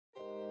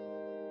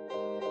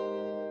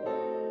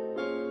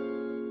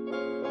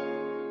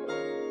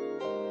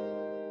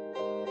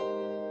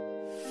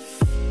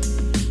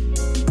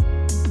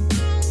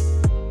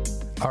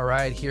All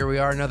right, here we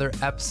are, another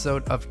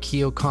episode of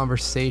Keo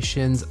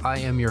Conversations. I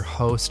am your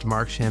host,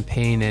 Mark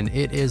Champagne, and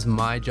it is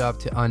my job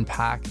to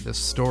unpack the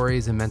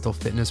stories and mental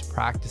fitness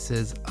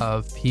practices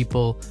of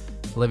people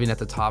living at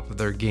the top of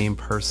their game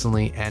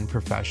personally and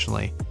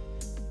professionally.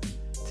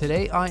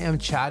 Today, I am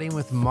chatting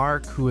with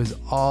Mark, who is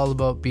all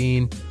about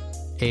being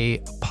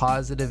a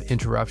positive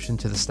interruption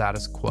to the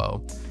status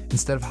quo.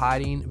 Instead of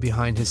hiding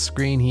behind his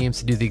screen, he aims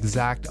to do the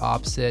exact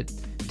opposite,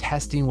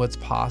 testing what's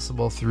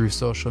possible through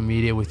social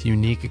media with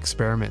unique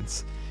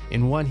experiments.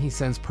 In one, he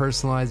sends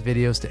personalized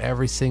videos to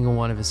every single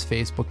one of his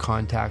Facebook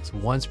contacts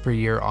once per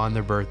year on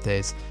their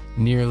birthdays,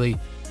 nearly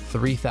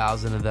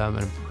 3,000 of them,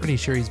 and I'm pretty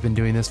sure he's been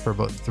doing this for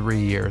about 3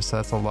 years, so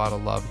that's a lot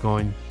of love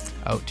going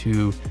out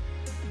to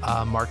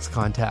Mark's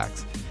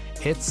contacts.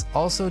 It's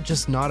also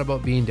just not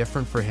about being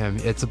different for him.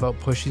 It's about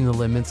pushing the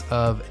limits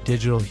of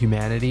digital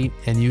humanity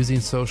and using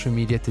social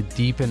media to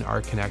deepen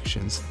our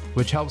connections,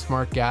 which helps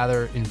Mark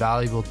gather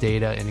invaluable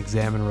data and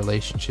examine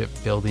relationship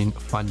building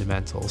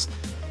fundamentals.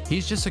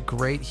 He's just a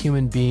great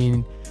human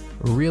being,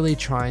 really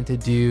trying to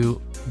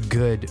do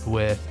good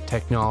with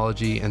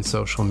technology and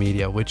social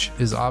media, which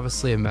is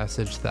obviously a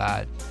message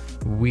that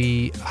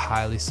we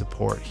highly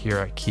support here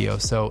at Keo.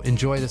 So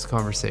enjoy this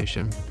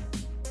conversation.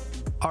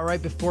 All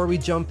right, before we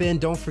jump in,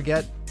 don't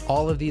forget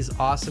all of these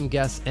awesome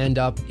guests end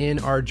up in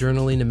our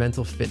journaling and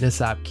mental fitness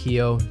app,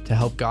 Keo, to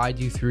help guide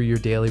you through your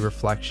daily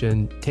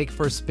reflection. Take it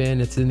for a spin.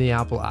 It's in the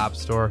Apple App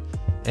Store,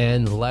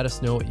 and let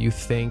us know what you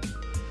think.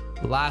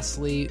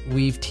 Lastly,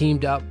 we've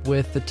teamed up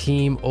with the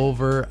team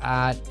over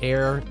at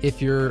Air.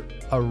 If you're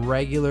a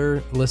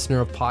regular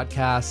listener of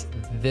podcasts,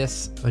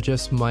 this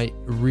just might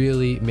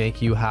really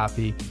make you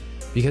happy.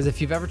 Because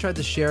if you've ever tried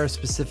to share a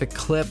specific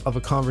clip of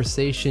a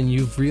conversation,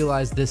 you've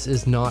realized this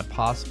is not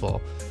possible.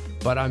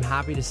 But I'm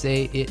happy to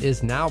say it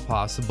is now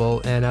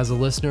possible. And as a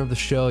listener of the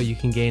show, you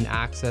can gain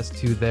access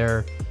to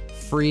their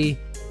free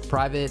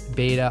private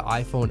beta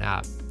iPhone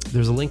app.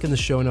 There's a link in the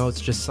show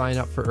notes. Just sign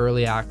up for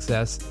early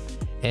access.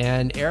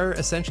 And Air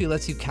essentially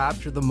lets you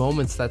capture the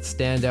moments that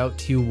stand out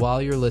to you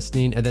while you're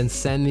listening, and then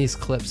send these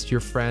clips to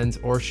your friends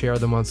or share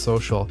them on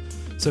social.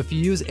 So if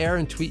you use Air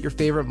and tweet your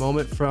favorite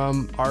moment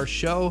from our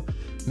show,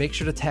 make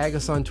sure to tag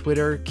us on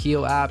Twitter,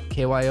 Keo app,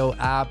 KYO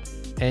app,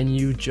 and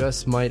you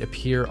just might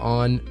appear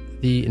on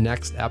the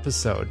next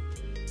episode.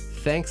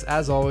 Thanks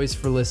as always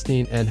for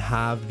listening, and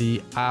have the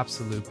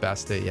absolute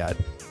best day yet.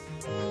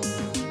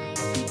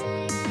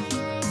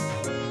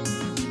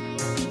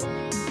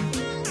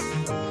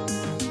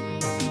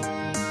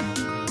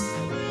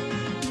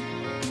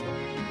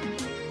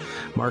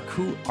 Mark,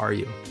 who are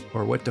you,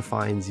 or what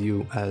defines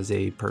you as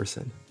a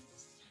person?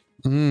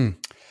 Who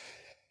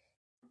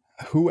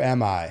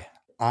am I?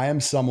 I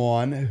am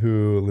someone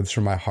who lives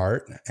from my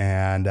heart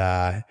and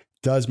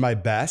does my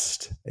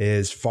best,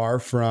 is far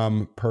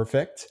from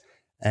perfect,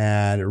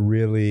 and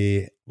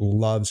really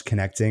loves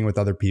connecting with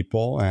other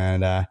people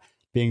and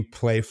being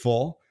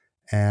playful.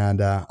 And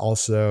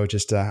also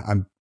just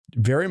I'm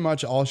very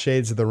much all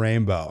shades of the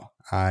rainbow.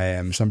 I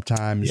am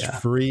sometimes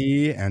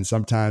free and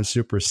sometimes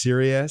super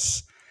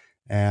serious.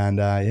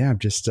 And I'm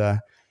just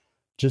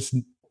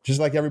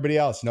like everybody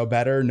else, no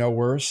better, no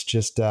worse,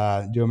 just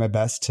doing my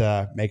best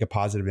to make a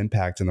positive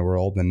impact in the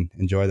world and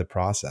enjoy the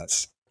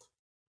process.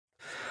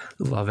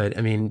 Love it.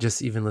 I mean,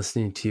 just even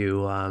listening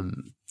to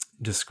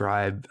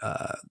describe,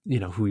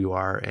 who you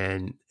are,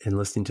 and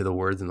listening to the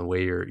words and the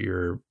way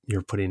you're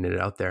putting it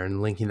out there,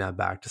 and linking that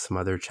back to some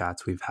other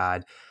chats we've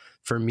had.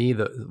 For me,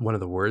 one of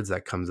the words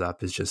that comes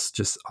up is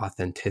just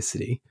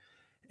authenticity,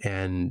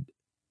 and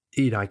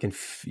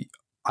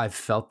I've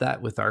felt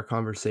that with our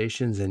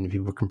conversations, and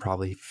people can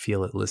probably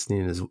feel it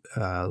listening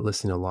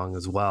along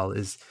as well.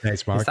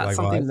 Thanks, Mark. Is that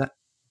something that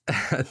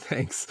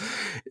thanks.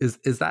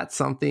 Is that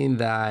something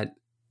that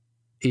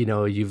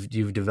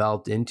you've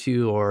developed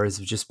into, or has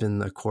it just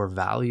been a core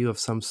value of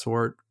some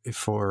sort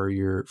for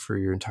your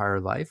entire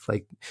life?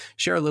 Like,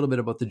 share a little bit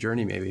about the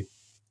journey, maybe.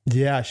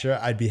 Yeah, sure.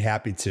 I'd be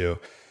happy to.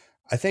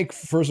 I think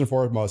first and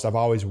foremost, I've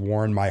always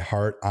worn my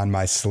heart on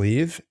my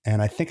sleeve,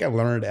 and I think I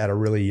learned at a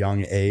really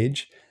young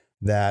age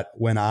that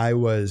when I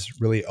was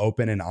really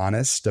open and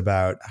honest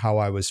about how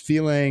I was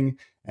feeling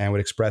and would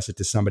express it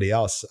to somebody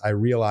else, I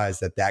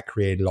realized that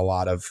created a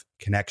lot of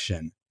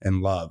connection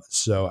and love.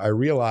 So I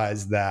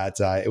realized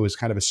that it was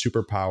kind of a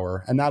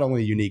superpower, and not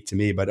only unique to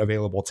me, but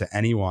available to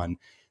anyone,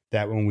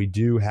 that when we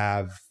do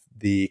have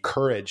the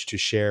courage to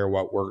share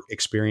what we're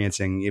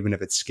experiencing, even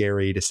if it's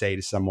scary to say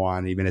to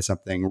someone, even if it's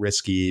something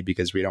risky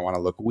because we don't want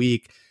to look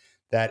weak,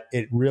 that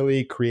it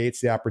really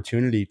creates the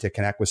opportunity to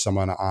connect with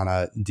someone on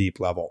a deep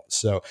level.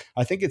 So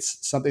I think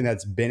it's something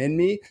that's been in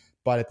me,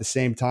 but at the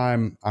same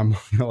time, I'm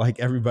like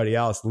everybody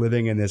else,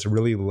 living in this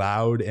really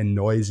loud and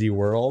noisy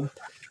world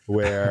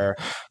where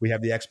we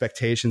have the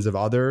expectations of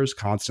others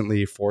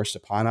constantly forced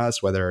upon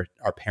us, whether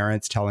our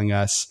parents telling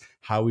us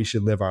how we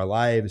should live our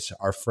lives,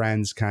 our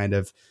friends kind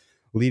of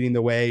leading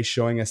the way,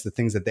 showing us the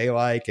things that they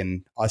like,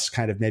 and us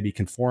kind of maybe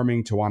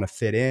conforming to want to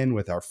fit in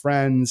with our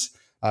friends,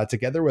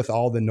 together with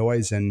all the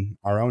noise in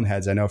our own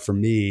heads. I know for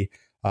me,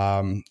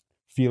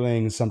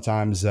 feeling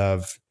sometimes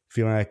of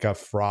feeling like a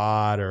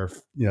fraud or,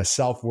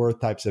 self-worth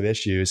types of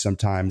issues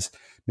sometimes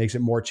makes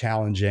it more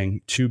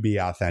challenging to be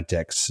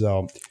authentic. So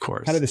Of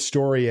course. kind of the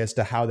story as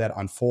to how that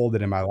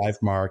unfolded in my life,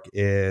 Mark,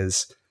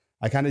 is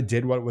I kind of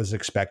did what was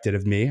expected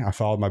of me. I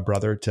followed my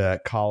brother to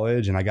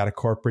college and I got a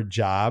corporate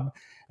job.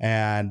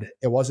 And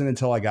it wasn't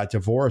until I got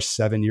divorced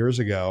 7 years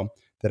ago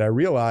that I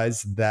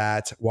realized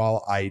that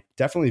while I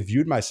definitely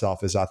viewed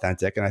myself as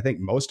authentic, and I think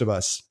most of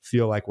us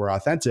feel like we're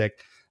authentic,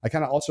 I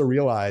kind of also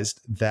realized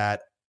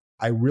that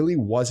I really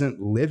wasn't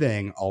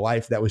living a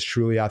life that was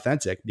truly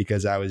authentic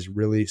because I was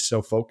really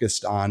so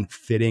focused on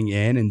fitting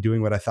in and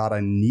doing what I thought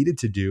I needed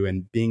to do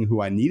and being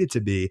who I needed to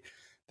be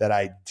that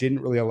I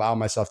didn't really allow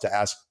myself to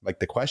ask like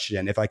the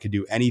question, if I could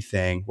do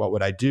anything, what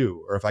would I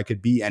do? Or if I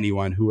could be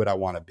anyone, who would I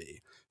want to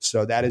be?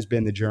 So that has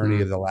been the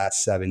journey of the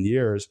last 7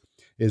 years,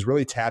 is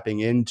really tapping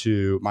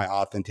into my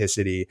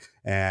authenticity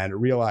and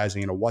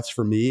realizing, what's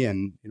for me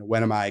and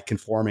when am I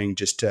conforming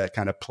just to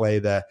kind of play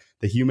the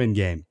human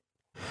game.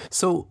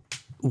 So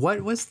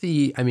what was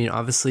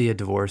obviously a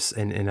divorce,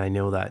 and I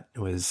know that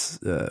was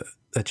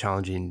a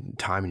challenging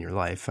time in your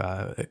life,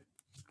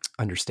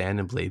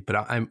 understandably, but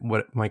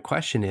what my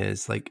question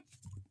is, like,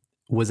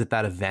 was it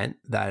that event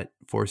that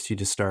forced you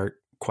to start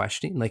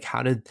questioning? Like,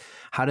 how did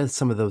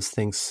some of those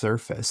things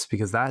surface?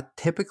 Because that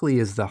typically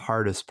is the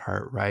hardest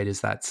part, right?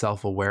 Is that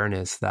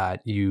self-awareness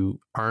that you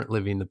aren't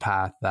living the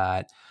path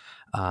that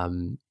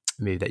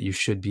maybe that you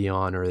should be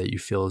on or that you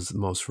feel is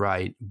most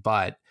right,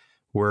 but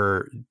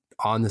we're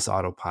on this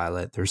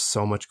autopilot. There's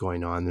so much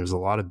going on. There's a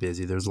lot of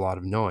busy. There's a lot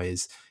of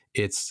noise.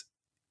 It's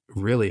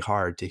really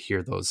hard to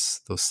hear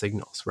those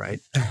signals, right?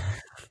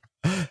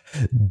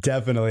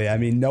 Definitely. I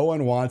mean, no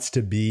one wants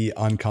to be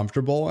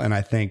uncomfortable. And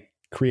I think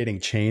creating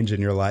change in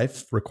your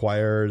life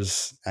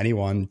requires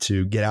anyone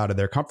to get out of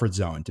their comfort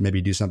zone, to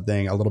maybe do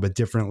something a little bit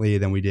differently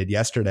than we did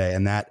yesterday.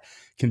 And that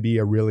can be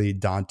a really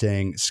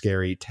daunting,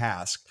 scary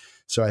task.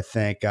 So I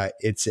think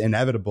it's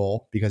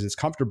inevitable because it's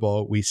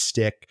comfortable. We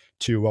stick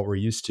to what we're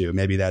used to.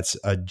 Maybe that's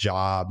a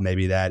job.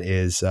 Maybe that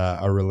is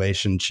a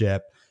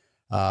relationship.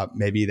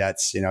 Maybe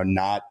that's,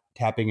 not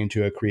tapping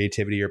into a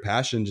creativity or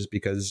passion just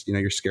because,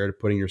 you're scared of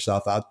putting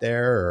yourself out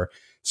there or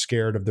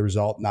scared of the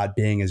result not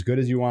being as good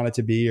as you want it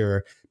to be,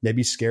 or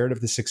maybe scared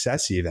of the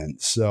success even.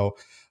 So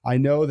I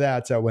know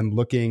that when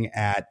looking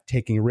at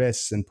taking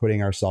risks and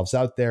putting ourselves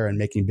out there and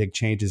making big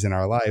changes in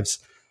our lives,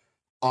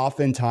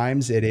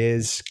 oftentimes it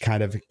is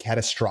kind of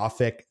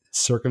catastrophic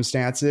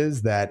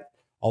circumstances that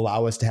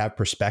allow us to have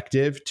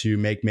perspective to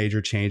make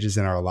major changes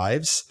in our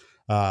lives.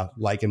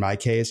 Like in my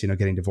case,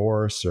 getting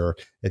divorced, or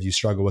if you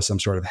struggle with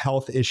some sort of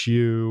health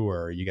issue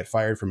or you get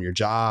fired from your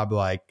job,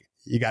 like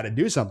you got to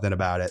do something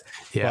about it.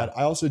 Yeah. But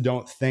I also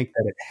don't think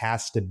that it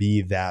has to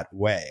be that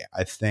way.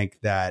 I think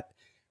that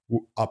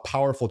a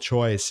powerful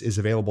choice is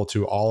available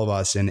to all of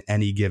us in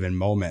any given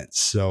moment.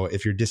 So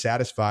if you're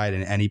dissatisfied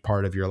in any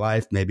part of your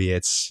life, maybe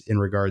it's in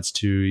regards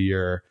to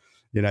your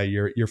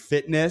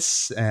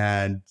fitness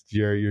and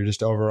your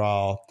just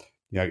overall,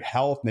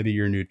 health, maybe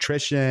your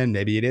nutrition,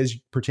 maybe it is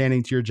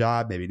pertaining to your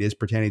job, maybe it is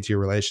pertaining to your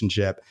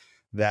relationship,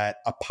 that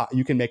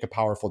you can make a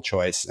powerful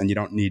choice and you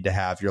don't need to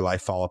have your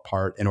life fall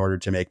apart in order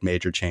to make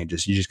major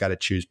changes. You just got to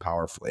choose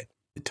powerfully.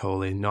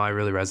 Totally. No, I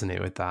really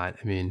resonate with that.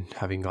 I mean,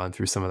 having gone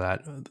through some of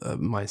that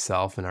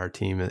myself and our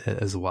team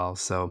as well.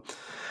 So,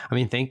 I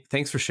mean,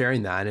 thanks for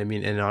sharing that. I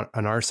mean, and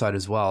on our side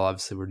as well,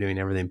 obviously we're doing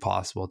everything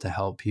possible to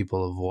help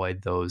people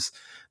avoid those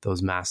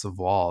massive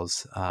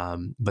walls.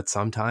 But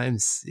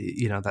sometimes,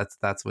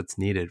 that's what's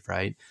needed,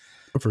 right?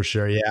 For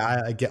sure.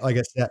 Yeah. I get, like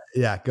I said,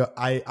 yeah.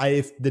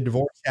 If the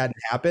divorce hadn't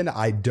happened,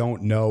 I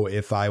don't know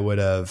if I would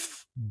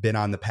have been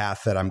on the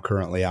path that I'm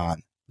currently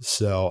on.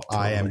 So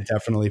totally. I am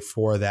definitely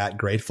for that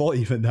grateful,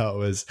 even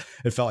though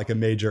it felt like a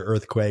major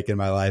earthquake in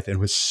my life and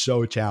was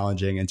so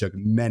challenging and took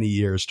many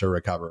years to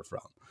recover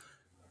from.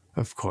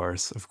 Of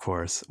course.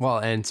 Well,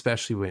 and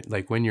especially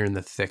when you're in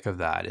the thick of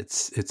that,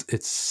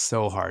 it's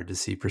so hard to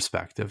see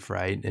perspective,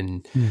 right?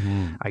 And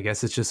I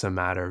guess it's just a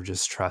matter of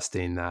just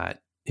trusting that,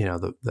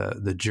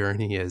 the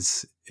journey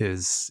is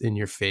in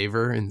your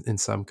favor in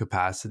some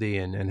capacity,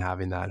 and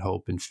having that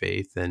hope and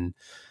faith and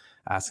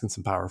asking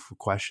some powerful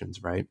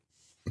questions, right?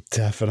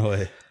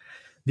 Definitely.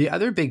 The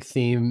other big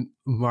theme,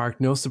 Mark,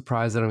 no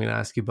surprise that I'm going to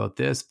ask you about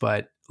this,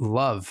 but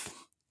love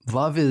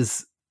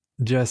is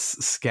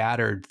just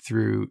scattered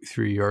through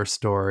your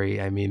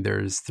story. I mean,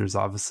 there's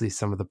obviously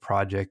some of the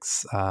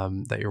projects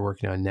that you're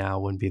working on now,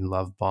 one being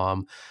Love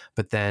Bomb,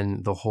 but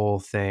then the whole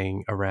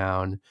thing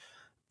around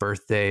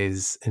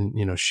birthdays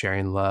and,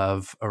 sharing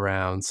love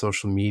around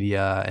social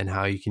media and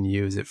how you can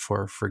use it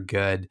for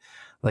good.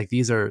 Like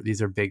these are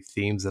big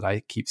themes that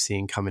I keep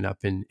seeing coming up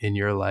in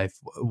your life.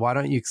 Why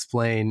don't you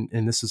explain?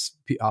 And this is,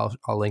 I'll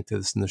link to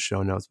this in the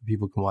show notes.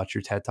 People can watch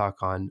your TED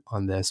Talk on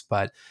this,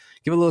 but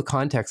give a little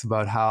context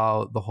about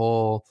how the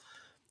whole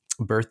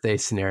birthday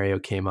scenario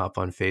came up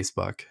on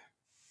Facebook.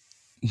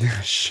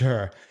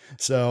 Sure.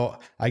 So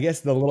I guess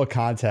the little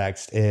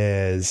context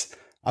is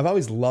I've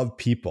always loved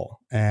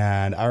people.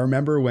 And I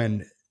remember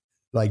when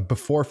like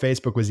before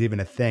Facebook was even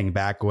a thing,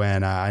 back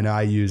when I know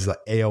I used like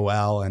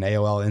AOL and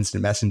AOL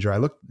Instant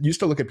Messenger. Used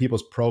to look at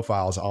people's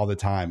profiles all the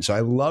time. So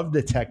I loved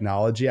the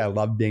technology. I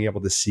loved being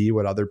able to see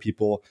what other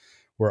people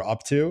were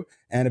up to,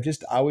 and I've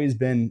just always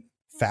been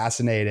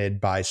fascinated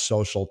by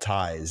social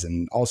ties,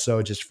 and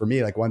also just for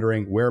me, like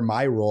wondering where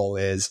my role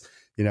is,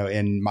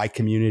 in my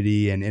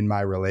community and in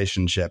my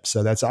relationship.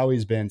 So that's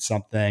always been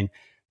something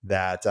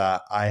that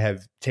I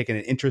have taken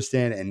an interest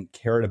in and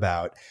cared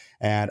about.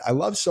 And I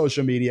love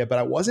social media, but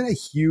I wasn't a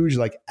huge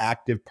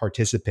active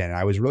participant.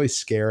 I was really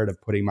scared of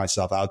putting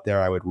myself out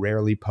there. I would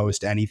rarely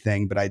post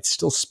anything, but I'd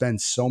still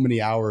spend so many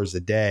hours a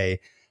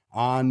day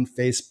on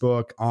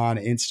Facebook, on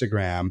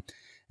Instagram.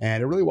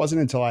 And it really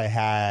wasn't until I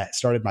had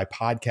started my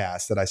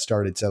podcast that I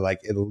started to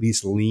at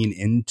least lean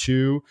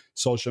into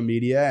social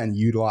media and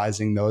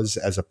utilizing those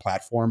as a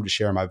platform to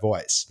share my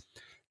voice.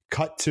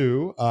 Cut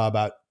to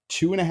about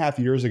 2.5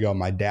 years ago,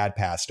 my dad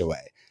passed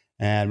away.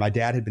 And my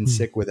dad had been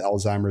sick with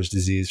Alzheimer's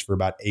disease for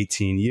about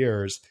 18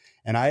 years.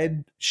 And I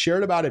had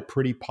shared about it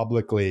pretty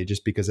publicly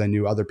just because I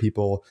knew other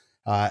people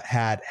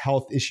had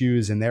health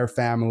issues in their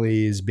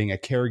families, being a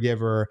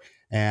caregiver.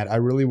 And I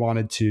really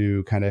wanted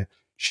to kind of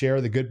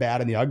share the good,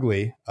 bad, and the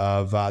ugly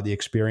of the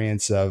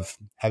experience of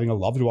having a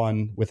loved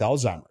one with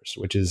Alzheimer's,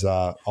 which is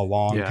a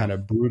long kind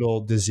of brutal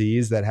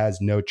disease that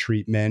has no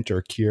treatment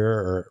or cure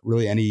or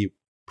really any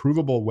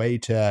provable way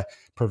to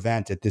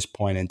prevent at this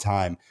point in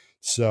time.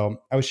 So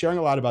I was sharing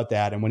a lot about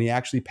that. And when he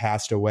actually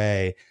passed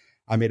away,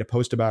 I made a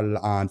post about it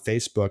on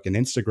Facebook and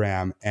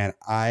Instagram. And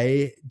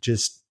I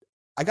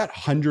got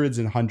hundreds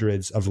and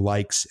hundreds of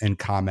likes and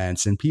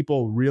comments, and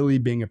people really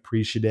being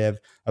appreciative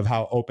of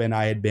how open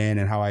I had been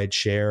and how I had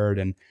shared.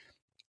 And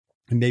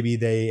maybe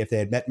if they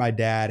had met my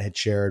dad, had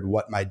shared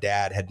what my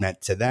dad had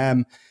meant to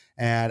them.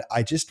 And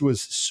I just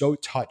was so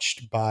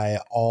touched by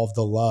all of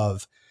the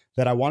love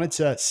that I wanted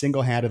to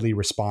single-handedly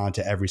respond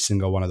to every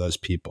single one of those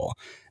people.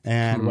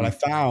 And what I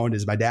found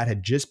is my dad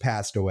had just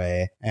passed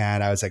away,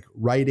 and I was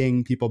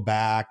writing people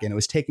back, and it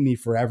was taking me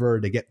forever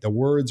to get the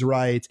words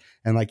right.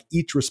 And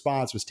each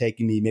response was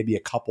taking me maybe a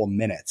couple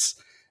minutes.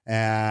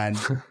 And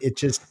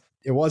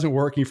it wasn't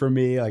working for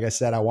me. Like I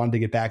said, I wanted to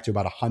get back to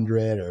about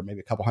 100 or maybe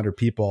a couple hundred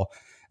people.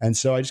 And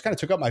so I just kind of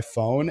took up my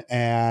phone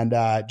and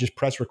just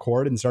pressed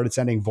record and started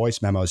sending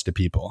voice memos to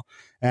people.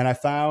 And I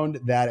found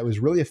that it was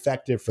really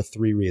effective for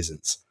 3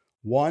 reasons.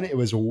 One, it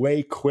was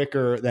way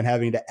quicker than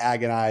having to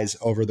agonize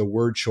over the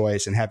word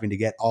choice and having to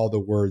get all the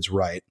words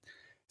right.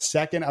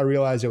 Second, I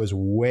realized it was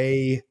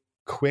way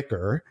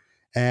quicker.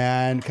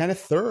 And kind of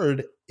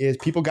third is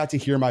people got to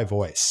hear my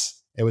voice.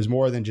 It was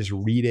more than just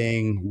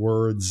reading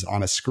words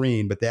on a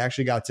screen, but they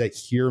actually got to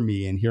hear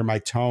me and hear my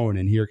tone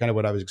and hear kind of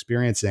what I was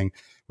experiencing,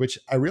 which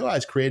I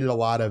realized created a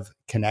lot of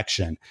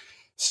connection.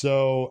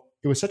 So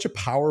it was such a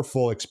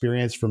powerful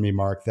experience for me,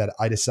 Mark, that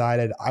I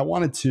decided I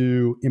wanted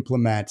to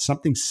implement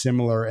something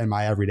similar in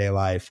my everyday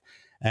life.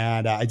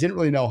 And I didn't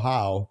really know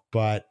how,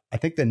 but I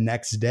think the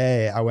next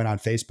day I went on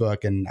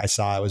Facebook and I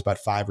saw it was about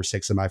 5 or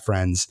 6 of my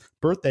friends'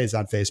 birthdays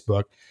on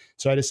Facebook.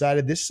 So I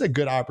decided this is a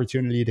good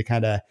opportunity to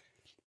kind of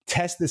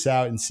test this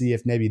out and see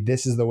if maybe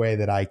this is the way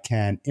that I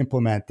can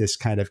implement this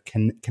kind of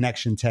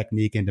connection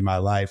technique into my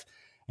life.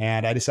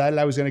 And I decided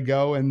I was going to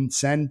go and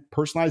send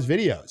personalized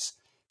videos.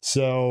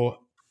 So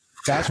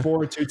fast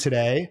forward to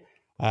today,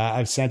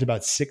 I've sent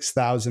about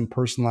 6,000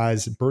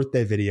 personalized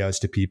birthday videos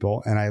to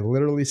people. And I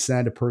literally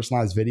send a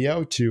personalized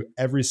video to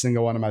every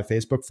single one of my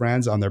Facebook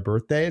friends on their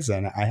birthdays.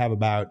 And I have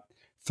about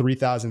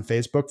 3,000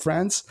 Facebook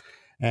friends.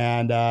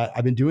 And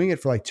I've been doing it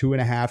for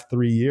 2.5,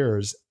 3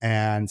 years.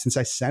 And since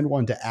I send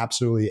one to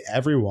absolutely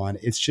everyone,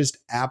 it's just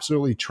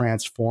absolutely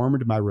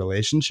transformed my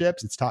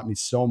relationships. It's taught me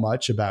so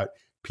much about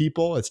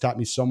people. It's taught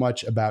me so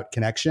much about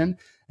connection.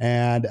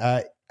 And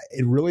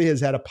it really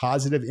has had a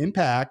positive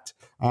impact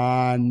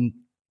on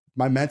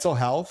my mental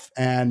health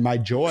and my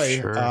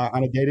joy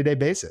on a day-to-day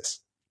basis.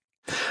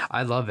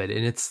 I love it.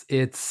 And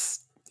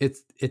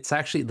it's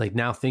actually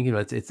now thinking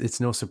about it, it's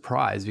no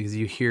surprise because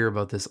you hear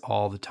about this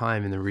all the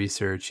time in the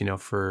research,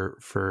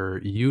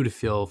 for you to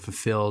feel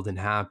fulfilled and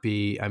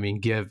happy. I mean,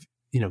 give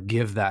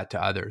that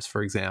to others,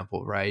 for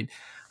example, right?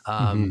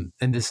 And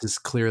this is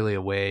clearly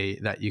a way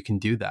that you can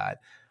do that.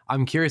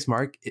 I'm curious,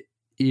 Mark,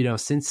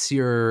 since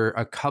you're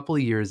a couple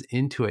of years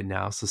into it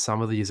now, so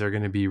some of these are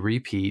going to be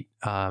repeat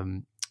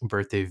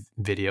birthday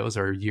videos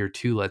or year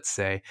 2, let's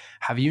say,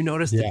 have you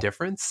noticed the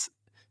difference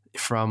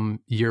from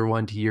year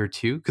 1 to year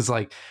 2? Because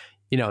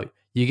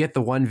you get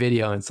the one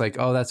video and it's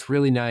oh, that's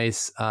really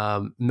nice.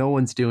 No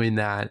one's doing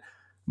that,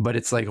 but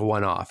it's a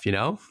one-off,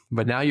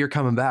 but now you're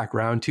coming back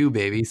round 2,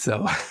 baby.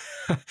 So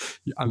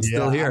I'm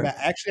still here. I'm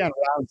actually on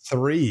round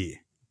 3,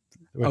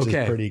 which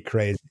is pretty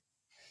crazy.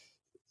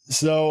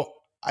 So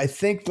I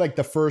think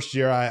the first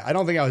year, I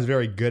don't think I was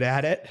very good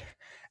at it.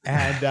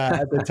 And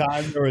at the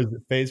time, there was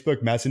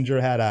Facebook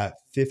Messenger had a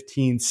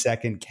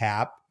 15-second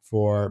cap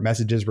for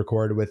messages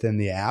recorded within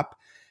the app.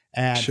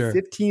 And Sure.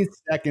 15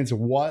 seconds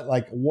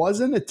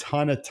wasn't a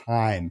ton of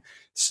time.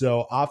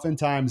 So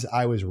oftentimes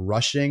I was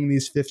rushing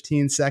these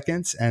 15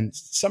 seconds. And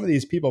some of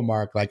these people,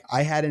 Mark, like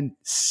I hadn't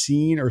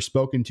seen or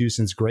spoken to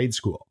since grade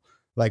school.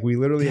 Like we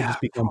literally had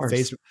just become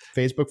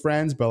Facebook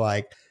friends, but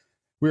like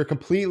we were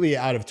completely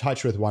out of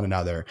touch with one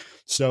another.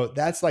 So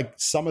that's like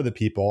some of the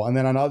people. And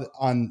then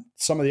on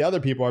some of the other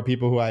people are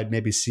people who I'd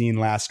maybe seen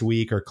last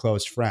week or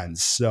close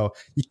friends. So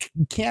you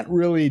can't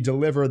really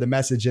deliver the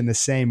message in the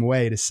same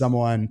way to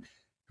someone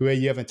who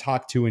you haven't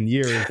talked to in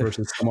years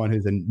versus someone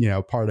who's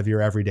part of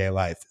your everyday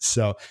life.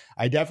 So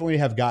I definitely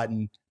have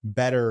gotten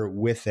better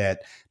with it,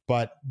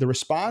 but the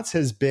response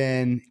has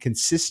been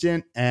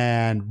consistent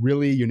and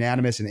really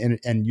unanimous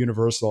and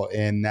universal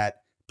in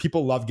that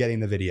people love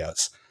getting the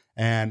videos.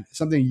 And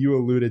something you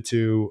alluded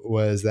to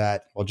was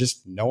that, well,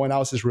 just no one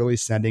else is really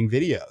sending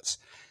videos.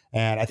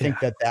 And I think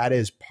that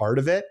is part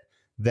of it,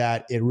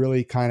 that it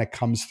really kind of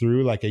comes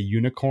through like a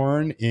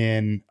unicorn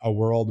in a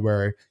world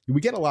where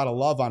we get a lot of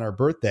love on our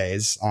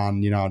birthdays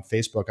on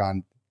Facebook,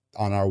 on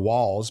our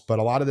walls, but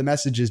a lot of the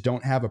messages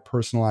don't have a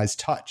personalized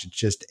touch. It's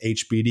just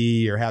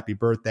HBD or happy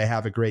birthday,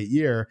 have a great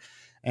year.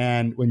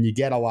 And when you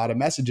get a lot of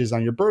messages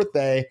on your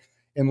birthday,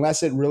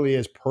 unless it really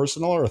is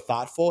personal or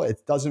thoughtful,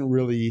 it doesn't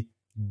really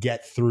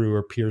get through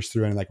or pierce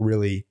through and like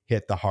really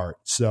hit the heart.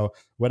 So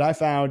what I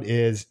found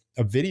is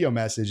a video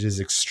message is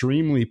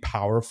extremely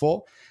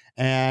powerful,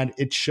 and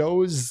it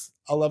shows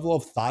a level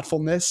of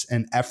thoughtfulness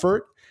and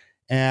effort.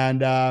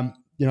 And,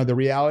 the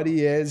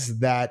reality is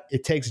that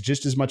it takes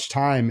just as much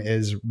time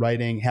as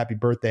writing happy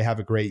birthday, have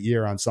a great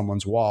year on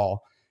someone's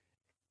wall.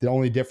 The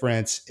only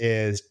difference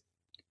is,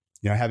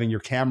 having your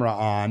camera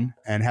on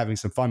and having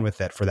some fun with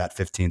it for that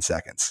 15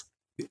 seconds.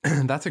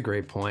 That's a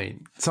great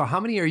point. So how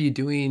many are you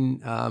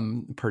doing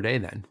per day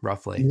then,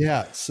 roughly?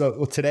 Yeah.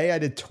 So today I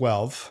did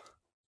 12,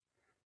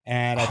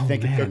 and I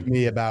think it took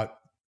me about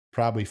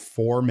probably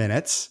 4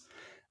 minutes.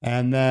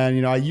 And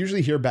then, I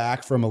usually hear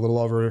back from a little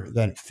over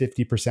than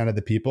 50% of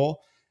the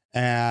people.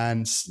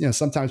 And,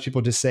 sometimes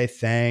people just say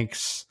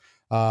thanks.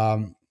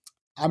 I'm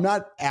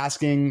not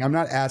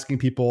asking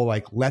people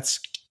like, let's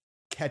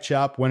catch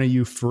up. When are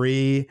you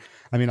free?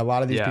 I mean, a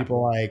lot of these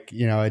people, like,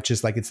 it's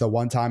just like, it's the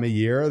one time a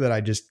year that I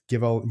just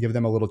give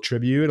them a little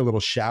tribute, a little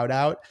shout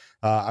out.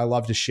 I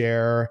love to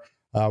share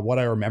what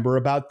I remember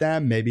about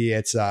them. Maybe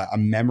it's a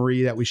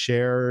memory that we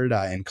shared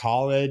in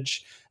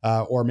college,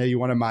 or maybe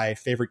one of my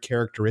favorite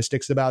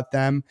characteristics about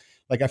them.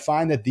 Like, I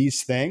find that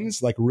these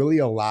things like really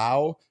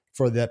allow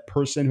for the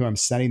person who I'm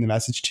sending the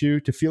message to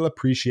feel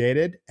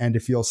appreciated and to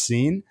feel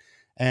seen.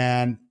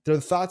 And they're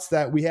the thoughts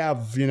that we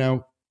have,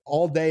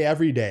 all day,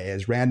 every day,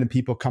 as random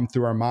people come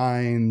through our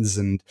minds.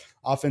 And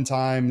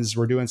oftentimes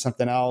we're doing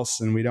something else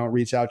and we don't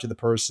reach out to the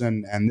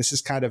person. And this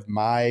is kind of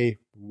my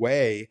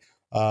way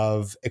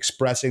of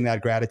expressing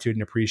that gratitude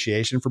and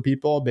appreciation for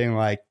people, being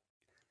like,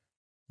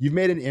 you've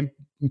made an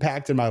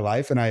impact in my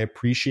life, and I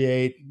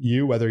appreciate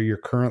you, whether you're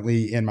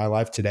currently in my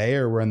life today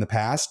or we're in the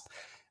past.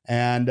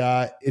 And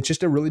it's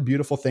just a really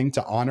beautiful thing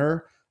to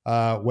honor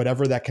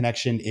whatever that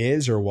connection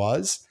is or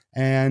was,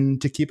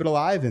 and to keep it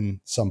alive in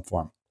some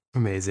form.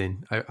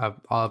 Amazing. I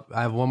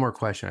have one more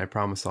question. I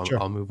promise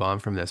I'll move on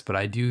from this, but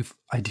I do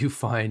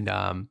find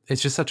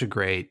it's just such a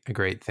great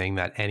thing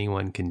that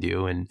anyone can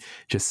do, and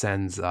just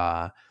sends just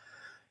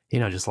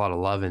a lot of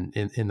love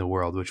in the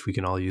world, which we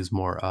can all use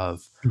more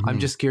of. Mm-hmm. I'm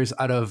just curious,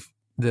 out of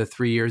the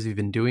 3 years you've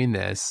been doing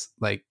this,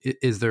 like,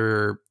 is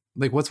there,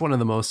 like, what's one of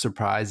the most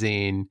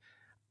surprising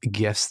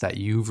gifts that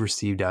you've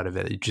received out of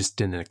it that you just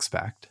didn't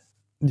expect?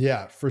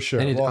 Yeah, for sure.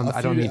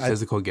 I don't need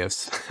physical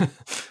gifts.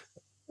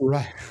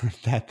 Right.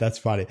 That's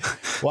funny.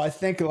 Well, I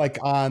think like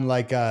on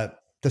like the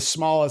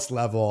smallest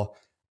level,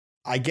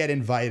 I get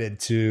invited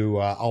to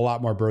a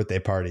lot more birthday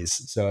parties.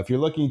 So if you're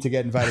looking to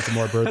get invited to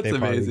more birthday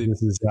parties,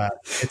 this is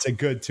it's a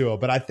good tool.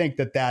 But I think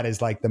that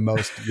is like the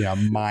most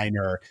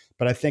minor.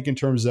 But I think in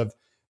terms of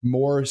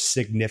more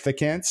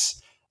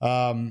significance,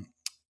 I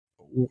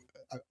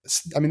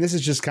mean, this is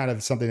just kind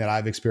of something that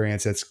I've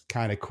experienced that's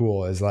kind of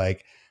cool. Is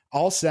like,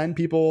 I'll send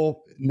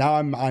people, now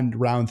I'm on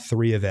round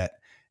 3 of it,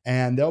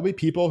 and there'll be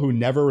people who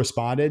never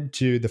responded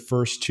to the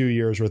first 2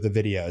 years worth of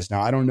videos.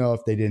 Now, I don't know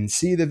if they didn't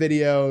see the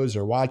videos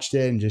or watched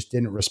it and just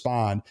didn't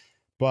respond,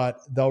 but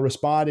they'll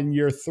respond in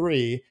year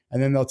 3,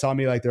 and then they'll tell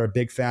me like they're a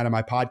big fan of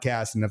my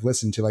podcast and have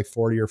listened to like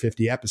 40 or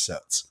 50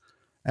 episodes.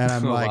 And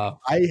I'm wow.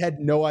 I had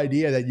no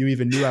idea that you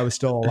even knew I was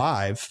still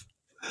alive.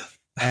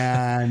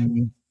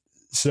 And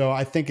so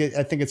I think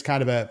it's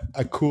kind of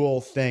a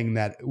cool thing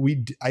that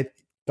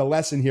the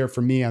lesson here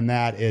for me on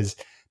that is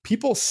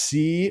people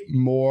see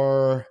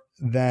more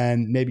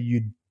than maybe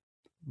you'd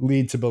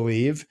lead to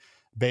believe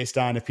based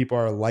on if people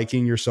are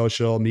liking your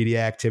social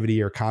media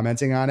activity or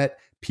commenting on it.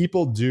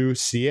 People do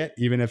see it,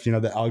 even if,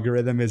 the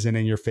algorithm isn't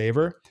in your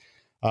favor.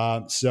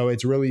 So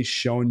it's really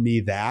shown me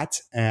that.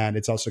 And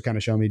it's also kind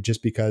of shown me,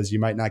 just because you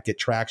might not get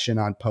traction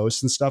on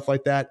posts and stuff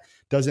like that,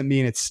 doesn't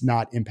mean it's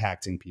not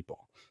impacting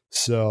people.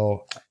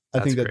 So I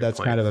think that's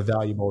kind of a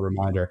valuable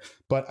reminder.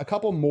 But a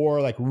couple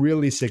more like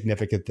really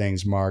significant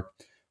things, Mark.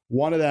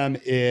 One of them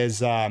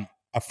is a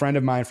friend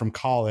of mine from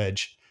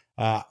college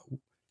I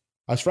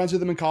was friends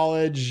with him in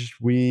college.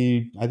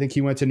 I think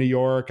he went to New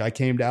York. I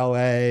came to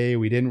LA.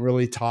 We didn't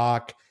really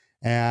talk.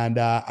 And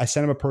I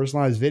sent him a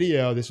personalized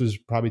video. This was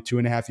probably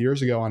 2.5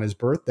 years ago on his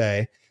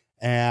birthday.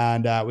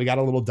 And we got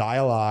a little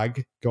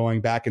dialogue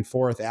going back and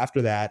forth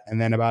after that.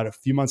 And then about a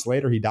few months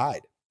later, he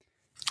died.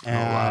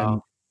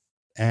 And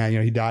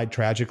he died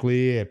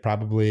tragically at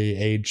probably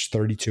age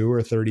 32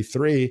 or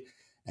 33.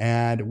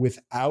 And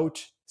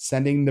without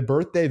sending the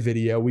birthday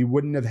video, we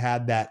wouldn't have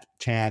had that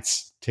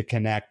chance to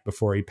connect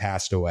before he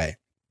passed away.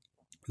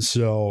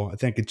 So I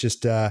think it's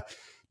just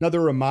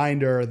another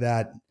reminder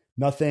that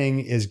nothing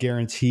is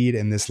guaranteed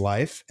in this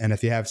life. And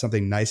if you have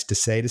something nice to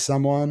say to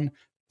someone,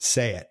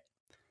 say it.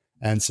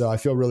 And so I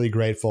feel really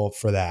grateful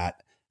for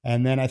that.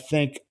 And then I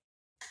think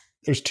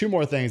there's two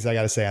more things I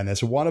got to say on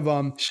this. One of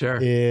them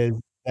is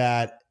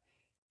that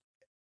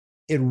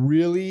it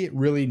really,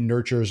 really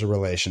nurtures a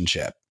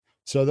relationship.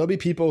 So there'll be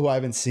people who I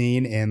haven't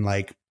seen in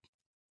like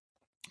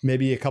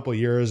maybe a couple of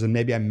years, and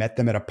maybe I met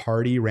them at a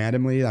party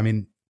randomly. I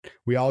mean,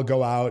 we all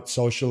go out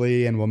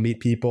socially and we'll meet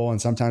people,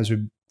 and sometimes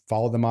we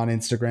follow them on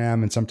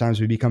Instagram, and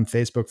sometimes we become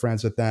Facebook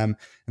friends with them.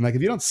 And like,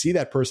 if you don't see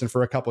that person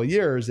for a couple of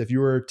years, if you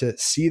were to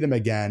see them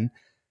again,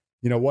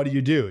 what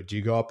do? Do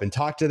you go up and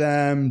talk to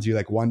them? Do you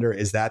like wonder,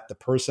 is that the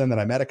person that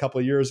I met a couple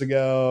of years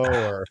ago?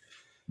 Or,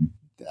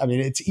 I mean,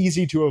 it's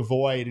easy to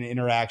avoid an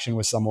interaction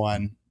with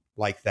someone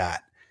like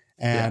that.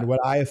 And what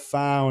I have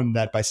found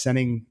that by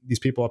sending these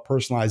people a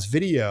personalized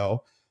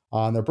video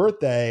on their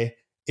birthday,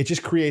 it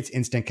just creates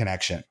instant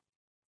connection.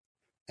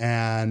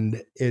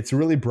 And it's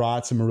really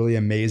brought some really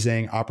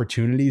amazing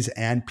opportunities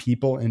and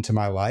people into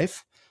my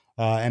life.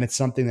 And it's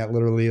something that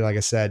literally, like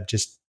I said,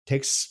 just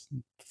takes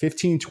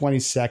 15, 20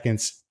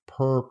 seconds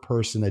per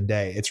person a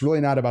day. It's really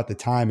not about the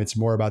time. It's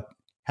more about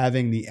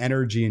having the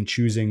energy and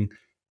choosing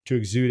to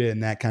exude it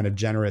in that kind of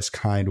generous,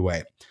 kind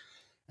way.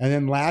 And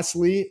then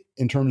lastly,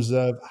 in terms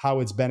of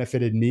how it's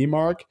benefited me,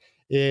 Mark,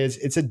 is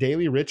it's a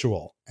daily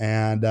ritual.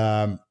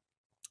 And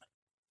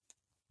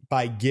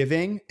by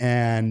giving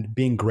and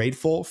being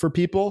grateful for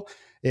people,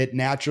 it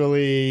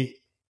naturally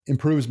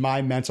improves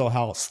my mental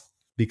health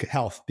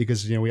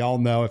because we all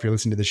know, if you're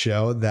listening to the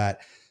show,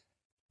 that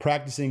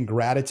practicing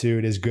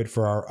gratitude is good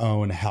for our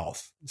own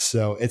health.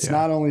 So it's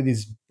not only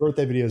these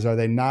birthday videos, are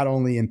they not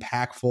only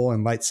impactful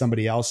and light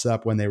somebody else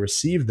up when they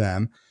receive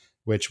them,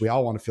 which we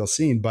all want to feel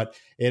seen, but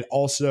it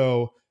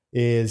also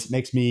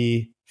makes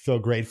me feel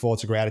grateful.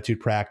 It's a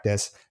gratitude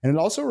practice. And it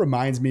also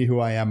reminds me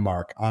who I am,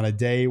 Mark, on a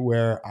day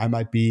where I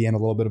might be in a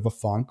little bit of a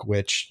funk,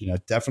 which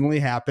definitely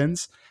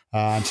happens.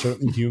 I'm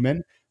certainly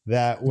human.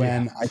 That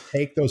when I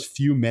take those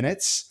few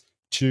minutes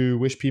to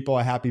wish people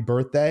a happy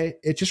birthday,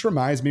 it just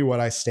reminds me what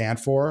I stand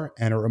for.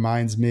 And it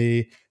reminds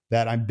me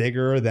that I'm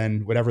bigger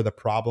than whatever the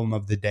problem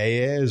of the day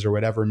is or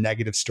whatever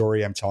negative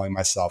story I'm telling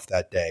myself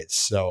that day.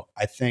 So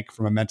I think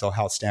from a mental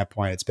health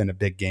standpoint, it's been a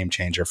big game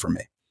changer for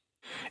me.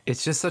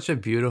 It's just such a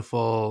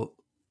beautiful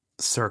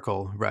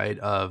circle, right?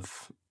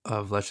 Of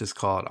let's just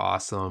call it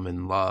awesome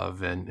and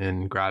love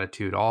and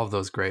gratitude, all of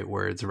those great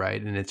words, right?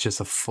 And it's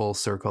just a full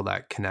circle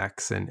that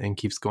connects and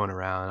keeps going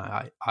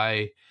around.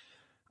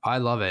 I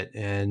love it.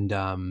 And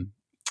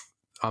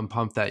I'm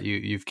pumped that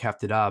you've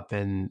kept it up.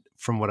 And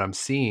from what I'm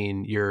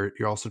seeing, you're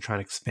also trying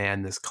to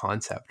expand this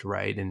concept,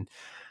 right? And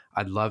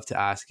I'd love to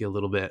ask you a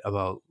little bit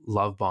about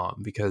Love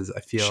Bomb, because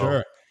I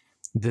feel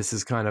this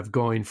is kind of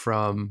going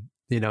from,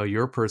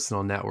 your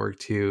personal network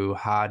to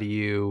how do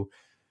you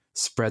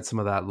spread some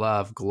of that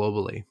love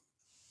globally?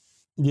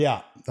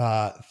 Yeah.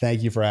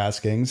 Thank you for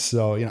asking.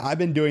 So, I've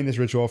been doing this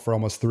ritual for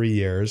almost 3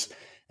 years.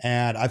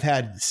 And I've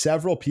had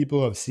several people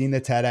who have seen the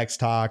TEDx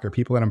talk or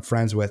people that I'm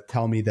friends with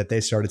tell me that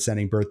they started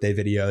sending birthday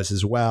videos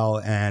as well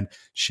and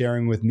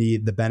sharing with me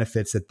the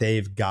benefits that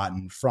they've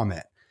gotten from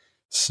it.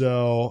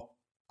 So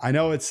I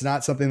know it's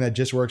not something that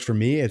just works for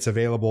me. It's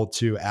available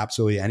to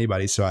absolutely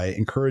anybody. So I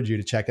encourage you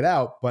to check it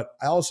out. But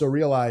I also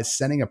realize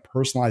sending a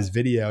personalized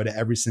video to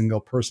every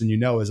single person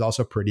is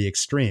also pretty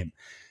extreme.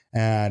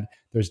 And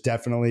there's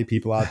definitely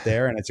people out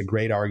there, and it's a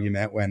great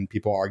argument when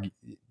people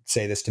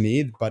say this to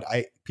me, but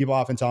people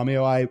often tell me,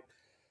 I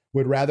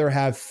would rather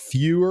have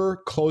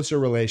fewer closer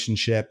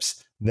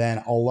relationships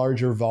than a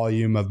larger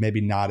volume of maybe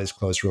not as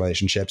close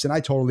relationships. And I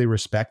totally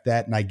respect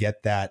that. And I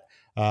get that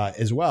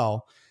as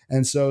well.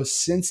 And so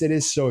since it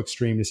is so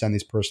extreme to send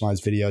these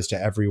personalized videos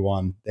to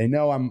everyone, they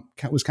know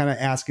I was kind of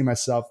asking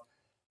myself,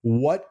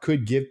 what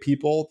could give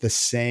people the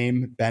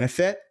same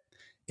benefit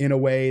in a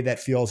way that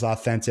feels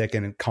authentic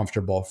and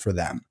comfortable for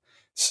them?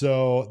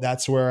 So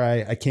that's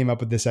where I came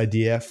up with this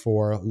idea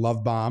for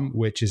Love Bomb,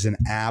 which is an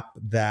app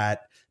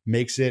that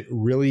makes it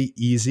really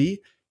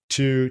easy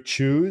to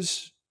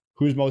choose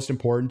who's most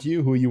important to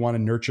you, who you want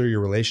to nurture your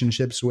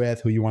relationships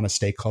with, who you want to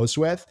stay close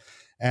with,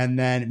 and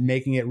then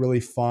making it really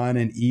fun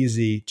and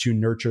easy to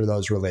nurture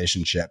those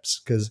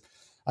relationships. Because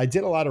I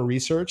did a lot of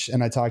research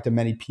and I talked to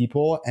many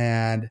people,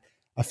 and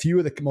a few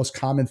of the most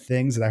common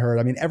things that I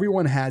heard,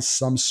 everyone has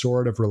some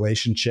sort of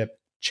relationship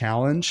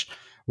challenge.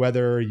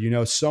 Whether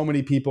so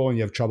many people and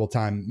you have trouble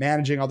time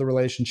managing other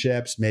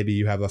relationships, maybe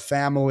you have a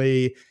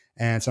family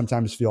and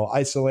sometimes feel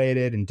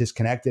isolated and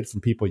disconnected from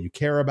people you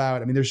care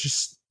about. I mean,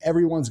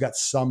 everyone's got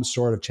some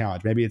sort of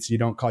challenge. Maybe it's you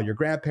don't call your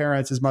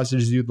grandparents as much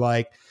as you'd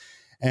like.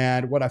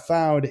 And what I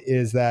found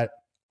is that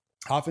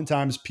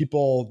oftentimes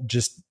people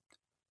just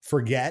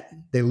forget,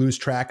 they lose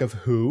track of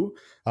who.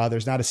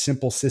 There's not a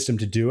simple system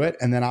to do it.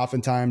 And then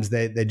oftentimes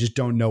they just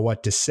don't know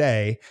what to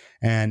say,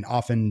 and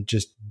often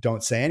just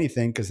don't say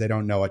anything because they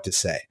don't know what to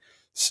say.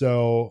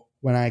 So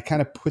when I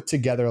kind of put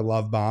together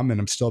Love Bomb, and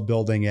I'm still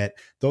building it,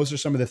 those are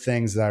some of the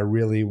things that I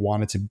really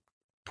wanted to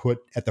put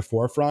at the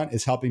forefront,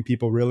 is helping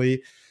people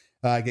really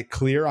get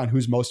clear on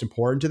who's most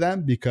important to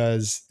them,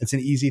 because it's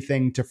an easy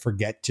thing to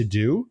forget to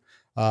do,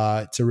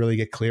 to really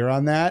get clear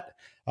on that.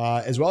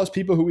 As well as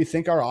people who we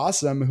think are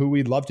awesome, who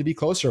we'd love to be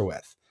closer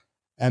with.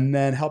 And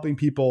then helping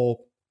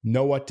people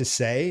know what to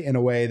say in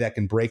a way that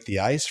can break the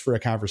ice for a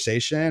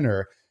conversation,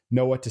 or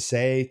know what to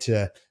say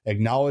to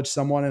acknowledge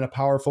someone in a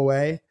powerful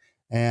way.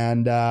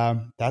 And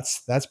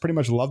that's pretty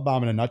much Love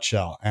Bomb in a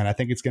nutshell. And I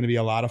think it's going to be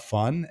a lot of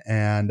fun.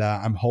 And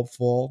I'm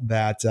hopeful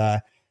that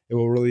it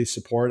will really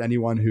support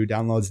anyone who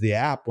downloads the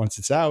app once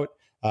it's out,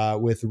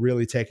 with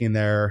really taking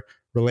their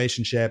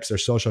relationships, their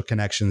social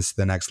connections to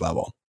the next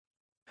level.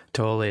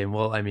 Totally.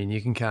 Well, I mean,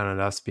 you can count on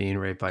us being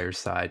right by your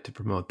side to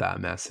promote that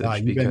message.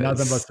 You've been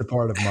nothing but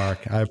supportive,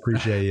 Mark. I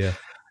appreciate you.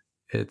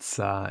 It's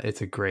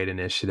a great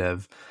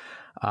initiative.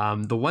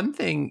 The one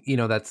thing,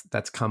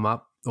 that's come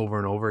up over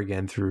and over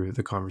again through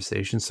the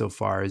conversation so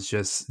far is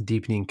just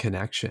deepening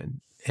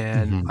connection.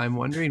 And I'm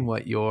wondering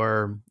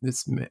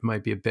this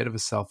might be a bit of a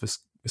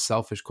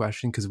selfish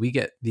question, because we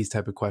get these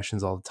type of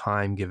questions all the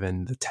time,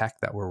 given the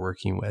tech that we're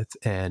working with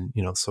and,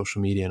 social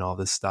media and all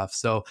this stuff.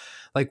 So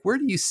like, where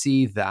do you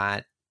see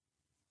that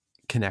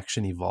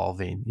connection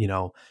evolving,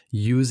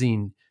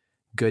 using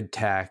good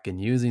tech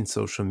and using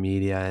social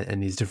media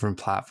and these different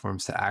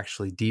platforms to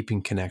actually deepen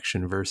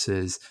connection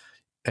versus,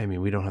 I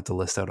mean, we don't have to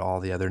list out all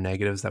the other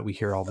negatives that we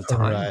hear all the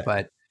time,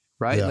 but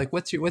Yeah. Like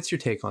what's your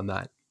take on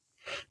that?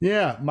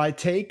 Yeah, my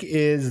take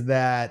is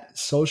that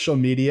social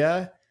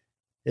media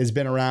has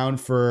been around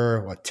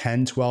for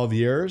 10, 12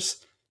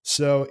 years.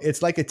 So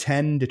it's like a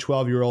 10 to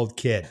 12-year-old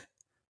kid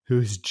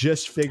who's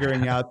just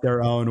figuring out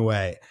their own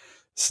way.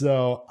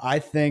 So I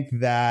think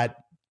that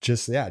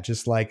just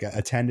like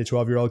a 10 to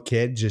 12-year-old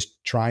kid,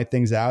 just trying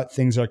things out.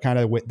 Things are kind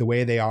of the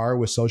way they are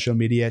with social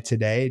media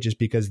today, just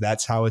because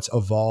that's how it's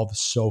evolved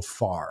so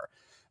far.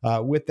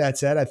 With that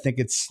said, I think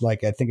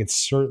it's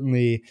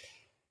certainly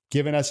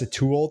given us a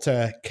tool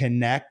to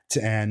connect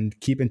and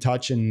keep in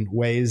touch in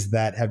ways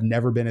that have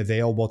never been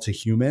available to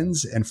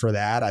humans. And for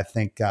that, I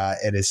think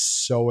it is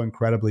so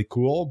incredibly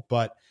cool.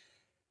 But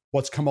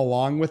what's come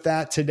along with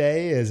that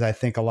today is, I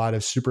think, a lot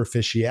of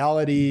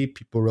superficiality,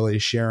 people really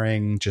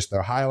sharing just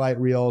their highlight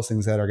reels,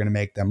 things that are going to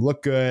make them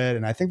look good.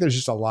 And I think there's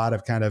just a lot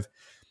of kind of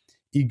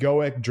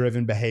egoic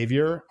driven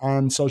behavior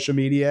on social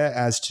media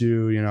as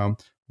to,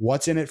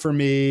 what's in it for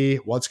me,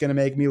 what's going to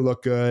make me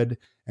look good,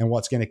 and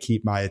what's going to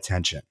keep my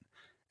attention.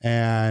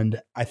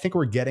 And I think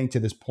we're getting to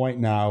this point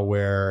now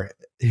where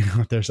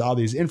there's all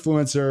these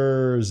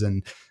influencers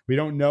and we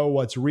don't know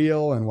what's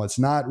real and what's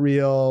not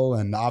real.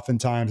 And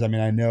oftentimes, I mean,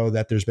 I know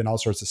that there's been all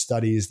sorts of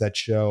studies that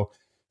show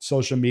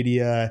social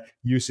media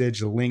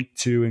usage linked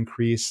to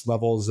increased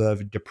levels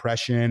of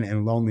depression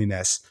and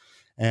loneliness.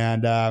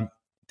 And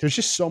there's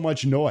just so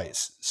much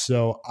noise.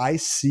 So I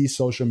see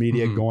social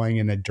media going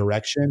in a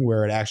direction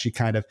where it actually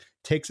kind of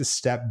takes a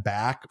step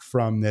back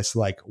from this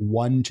like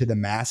one to the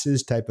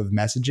masses type of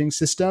messaging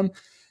system,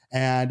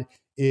 and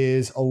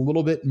is a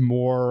little bit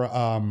more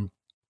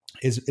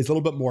is a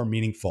little bit more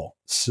meaningful.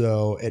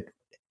 So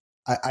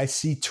I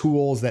see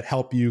tools that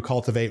help you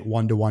cultivate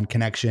one-to-one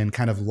connection,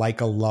 kind of like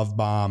a Love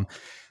Bomb,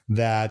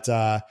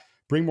 that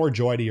bring more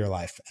joy to your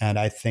life. And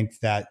I think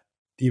that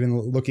even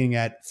looking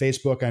at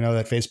Facebook, I know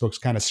that Facebook's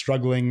kind of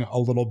struggling a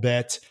little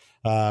bit,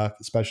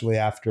 especially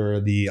after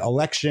the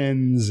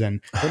elections,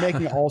 and they're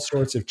making all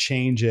sorts of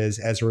changes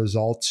as a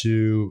result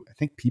to, I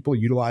think, people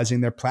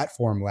utilizing their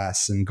platform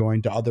less and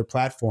going to other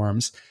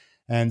platforms.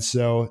 And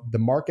so the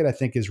market, I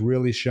think, is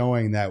really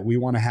showing that we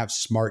want to have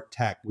smart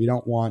tech. We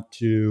don't want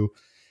to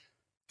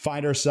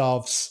find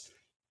ourselves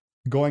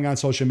going on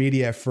social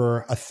media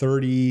for a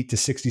 30 to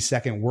 60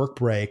 second work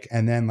break,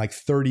 and then like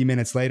 30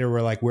 minutes later,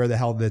 we're like, where the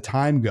hell did the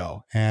time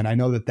go? And I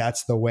know that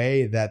that's the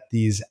way that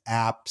these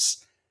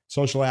apps,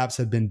 social apps,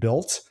 have been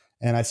built.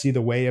 And I see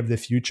the way of the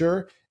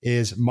future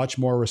is much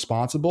more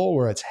responsible,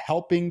 where it's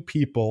helping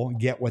people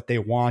get what they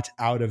want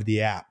out of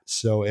the app.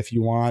 So if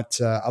you want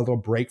a little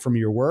break from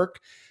your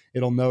work,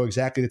 it'll know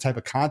exactly the type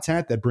of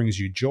content that brings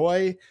you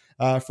joy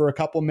for a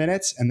couple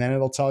minutes. And then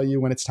it'll tell you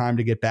when it's time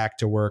to get back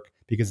to work,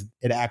 because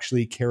it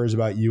actually cares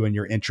about you and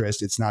your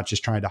interest. It's not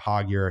just trying to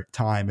hog your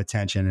time,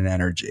 attention, and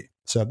energy.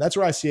 So that's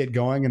where I see it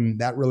going. And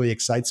that really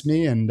excites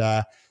me. And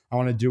I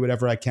want to do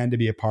whatever I can to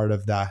be a part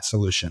of the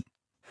solution.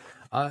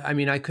 I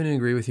mean, I couldn't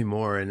agree with you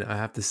more. And I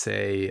have to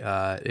say,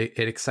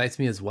 it excites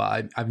me as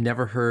well. I've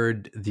never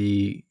heard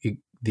the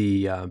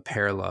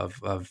parallel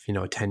of a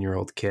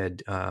 10-year-old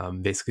kid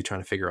basically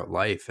trying to figure out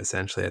life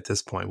essentially at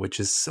this point, which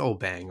is so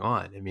bang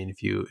on. I mean,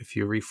 if you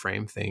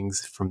reframe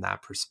things from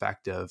that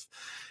perspective,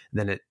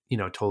 then it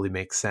totally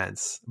makes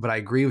sense. But I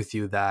agree with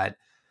you that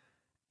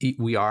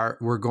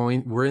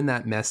we're in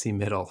that messy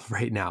middle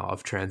right now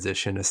of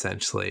transition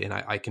essentially, and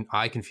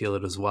I can feel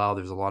it as well.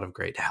 There's a lot of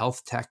great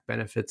health tech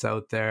benefits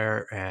out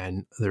there,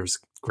 and there's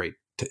great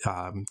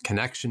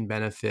connection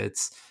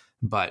benefits,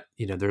 but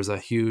there's a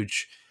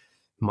huge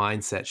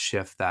mindset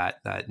shift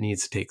that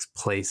needs to take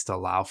place to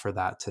allow for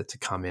that to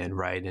come in,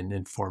 right?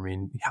 And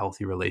forming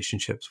healthy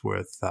relationships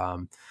with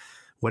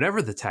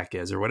whatever the tech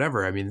is or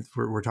whatever. I mean,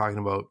 we're talking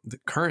about the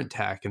current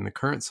tech and the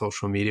current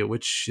social media,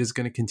 which is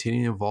going to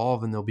continue to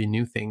evolve, and there'll be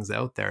new things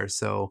out there.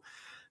 So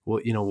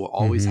we'll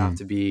always have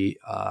to be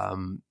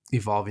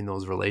evolving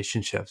those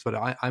relationships, but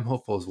I'm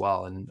hopeful as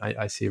well. And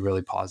I see a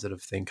really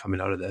positive thing coming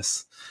out of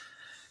this.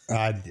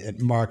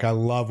 Mark, I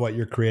love what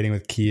you're creating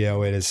with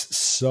Keo. It is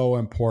so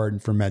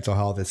important for mental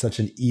health. It's such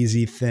an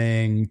easy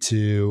thing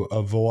to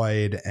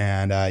avoid,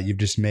 and you've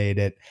just made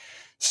it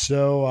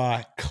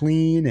so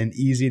clean and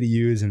easy to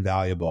use and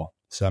valuable.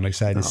 So I'm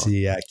excited to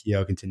see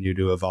Keo continue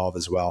to evolve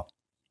as well.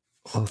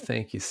 Well,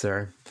 thank you,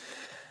 sir.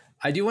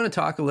 I do want to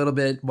talk a little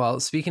bit.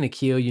 Well, speaking of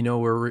Keo,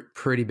 we're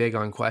pretty big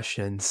on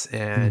questions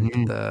and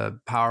the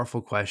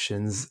powerful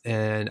questions.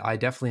 And I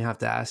definitely have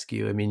to ask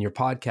you, I mean, your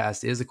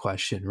podcast is a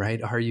question,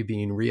 right? Are you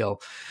being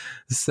real?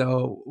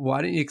 So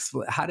why don't you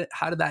explain, how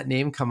did that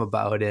name come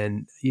about,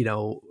 and,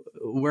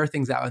 where are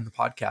things out in the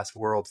podcast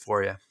world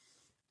for you?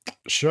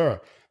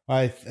 Sure.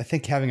 I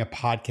think having a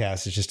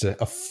podcast is just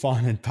a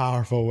fun and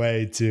powerful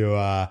way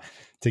to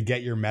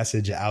get your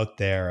message out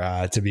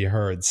there to be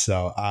heard.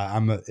 So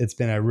it's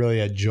been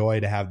a joy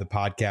to have the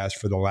podcast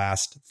for the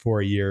last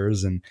 4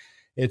 years, and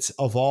it's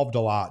evolved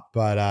a lot.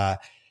 But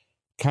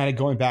kind of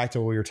going back to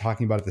what we were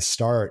talking about at the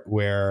start,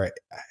 where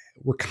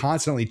we're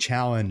constantly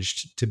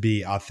challenged to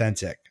be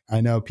authentic.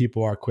 I know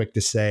people are quick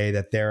to say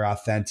that they're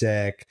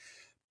authentic,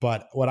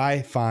 but what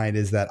I find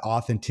is that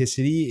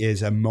authenticity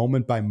is a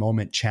moment by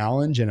moment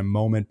challenge and a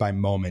moment by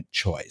moment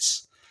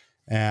choice.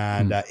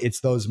 And it's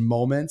those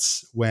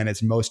moments when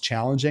it's most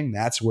challenging,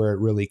 that's where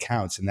it really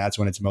counts. And that's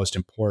when it's most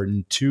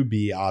important to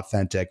be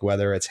authentic,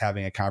 whether it's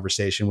having a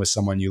conversation with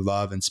someone you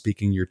love and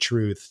speaking your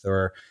truth,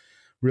 or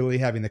really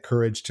having the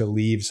courage to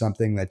leave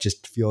something that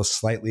just feels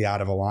slightly out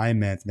of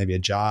alignment, maybe a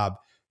job,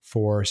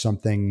 for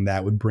something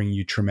that would bring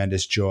you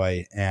tremendous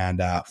joy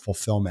and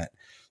fulfillment.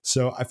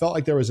 So I felt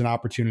like there was an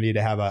opportunity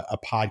to have a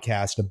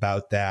podcast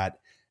about that.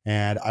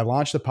 And I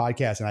launched the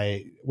podcast,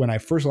 and when I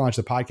first launched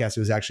the podcast, it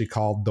was actually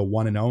called The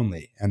One and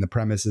Only. And the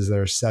premise is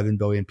there are 7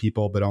 billion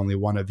people, but only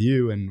one of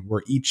you. And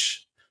we're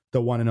each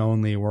the one and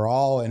only. We're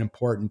all an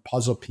important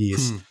puzzle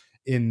piece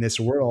in this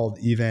world,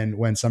 even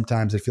when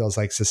sometimes it feels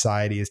like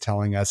society is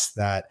telling us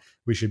that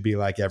we should be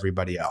like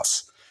everybody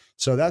else.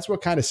 So that's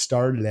what kind of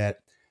started it.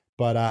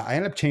 But I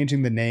ended up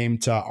changing the name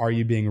to Are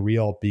You Being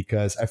Real?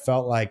 Because I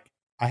felt like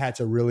I had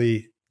to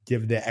really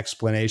give the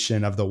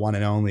explanation of the one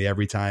and only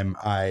every time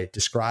I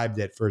described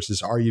it,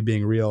 versus Are You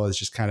Being Real is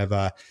just kind of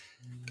a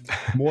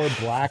more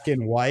black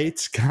and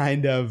white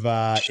kind of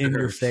in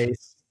your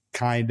face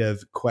kind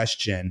of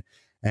question.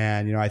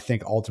 And, I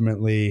think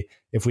ultimately,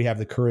 if we have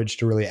the courage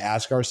to really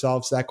ask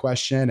ourselves that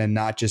question and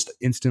not just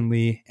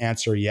instantly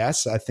answer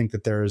yes, I think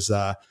that there's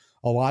a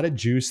lot of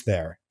juice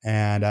there.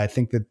 And I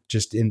think that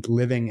just in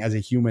living as a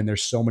human,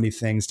 there's so many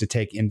things to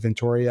take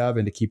inventory of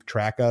and to keep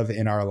track of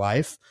in our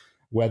life,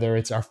 whether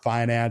it's our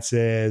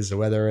finances,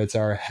 whether it's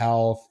our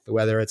health,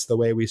 whether it's the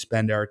way we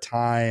spend our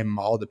time,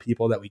 all the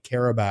people that we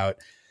care about,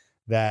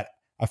 that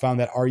I found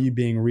that Are You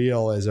Being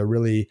Real is a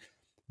really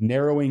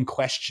narrowing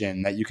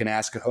question that you can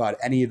ask about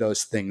any of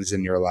those things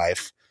in your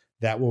life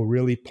that will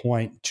really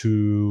point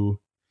to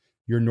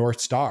your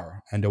North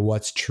Star and to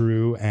what's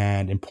true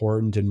and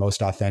important and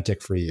most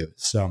authentic for you.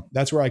 So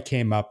that's where I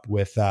came up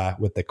with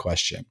the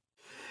question.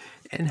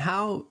 And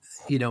how,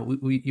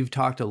 you've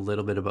talked a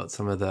little bit about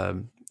some of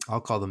the,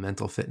 I'll call them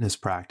mental fitness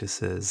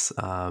practices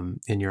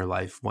in your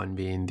life. One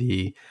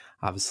being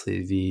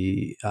obviously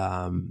the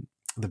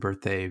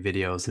birthday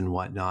videos and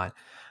whatnot.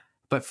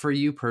 But for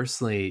you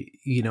personally,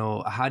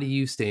 how do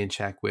you stay in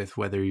check with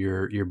whether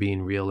you're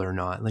being real or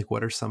not? Like,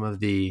 what are some of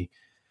the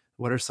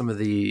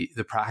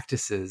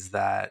practices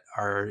that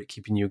are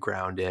keeping you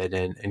grounded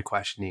and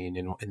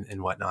questioning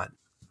and whatnot?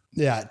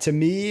 Yeah, to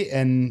me,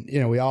 and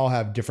we all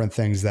have different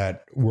things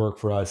that work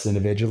for us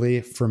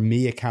individually. For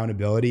me,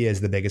 accountability is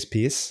the biggest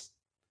piece,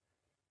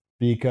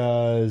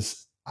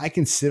 because I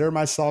consider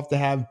myself to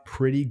have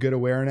pretty good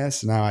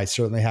awareness. Now, I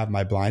certainly have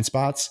my blind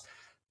spots,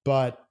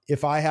 but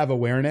if I have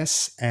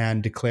awareness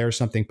and declare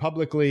something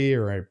publicly,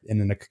 or in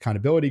an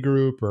accountability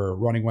group, or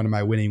running one of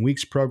my Winning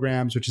Weeks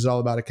programs, which is all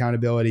about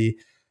accountability,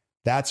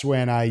 that's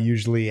when I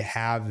usually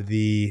have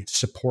the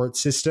support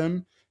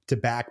system to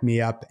back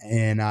me up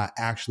in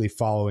actually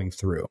following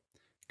through.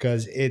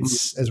 Because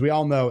it's, as we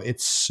all know,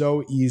 it's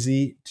so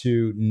easy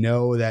to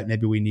know that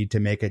maybe we need to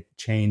make a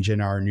change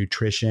in our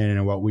nutrition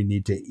and what we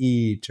need to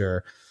eat,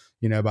 or,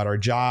 about our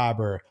job,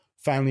 or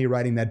finally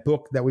writing that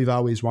book that we've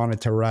always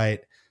wanted to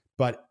write.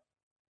 But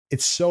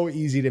it's so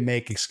easy to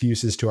make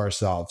excuses to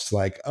ourselves,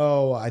 like,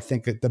 oh, I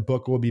think that the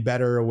book will be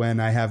better when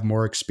I have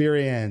more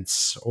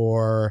experience,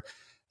 or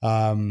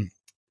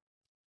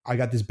I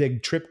got this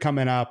big trip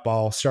coming up,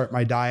 I'll start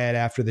my diet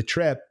after the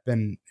trip.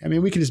 And I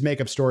mean, we can just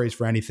make up stories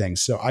for anything.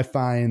 So I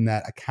find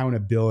that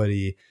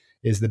accountability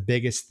is the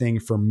biggest thing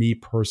for me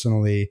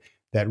personally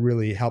that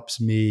really helps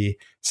me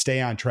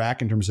stay on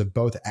track in terms of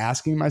both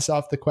asking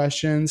myself the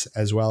questions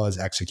as well as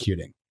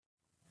executing.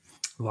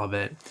 Love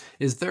it.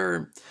 Is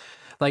there,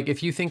 like,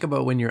 if you think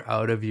about when you're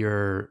out of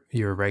your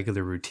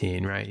regular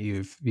routine, right?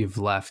 You've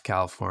left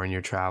California,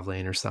 you're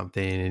traveling or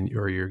something, and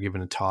or you're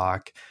giving a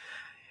talk,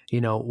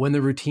 when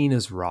the routine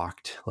is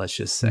rocked, let's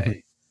just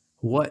say,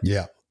 what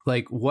is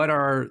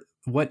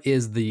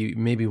the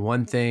maybe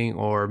one thing,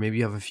 or maybe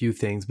you have a few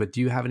things, but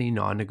do you have any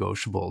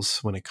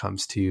non-negotiables when it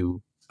comes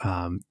to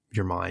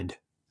your mind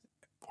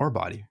or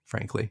body,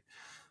 frankly?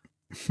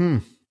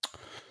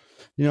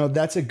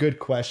 That's a good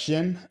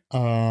question.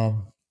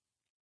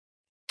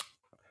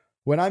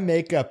 When I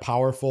make a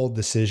powerful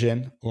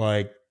decision,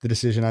 like the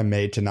decision I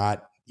made to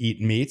not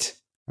eat meat,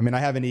 I mean, I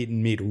haven't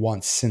eaten meat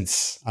once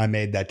since I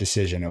made that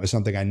decision. It was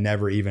something I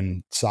never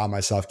even saw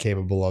myself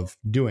capable of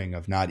doing,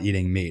 of not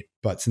eating meat.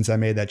 But since I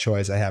made that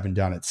choice, I haven't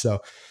done it. So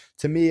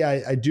to me,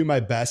 I do my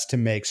best to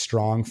make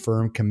strong,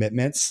 firm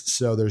commitments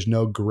so there's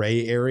no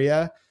gray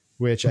area,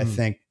 which I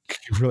think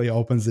really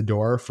opens the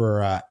door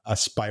for a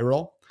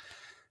spiral.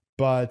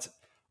 But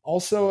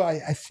also, I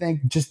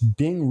think just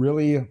being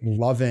really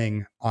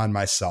loving on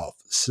myself.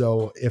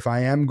 So if I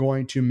am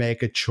going to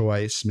make a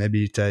choice,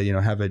 maybe to,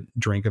 have a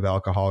drink of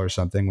alcohol or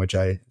something, which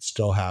I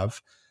still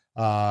have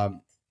a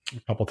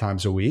couple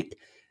times a week,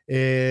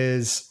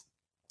 is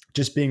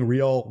just being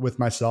real with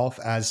myself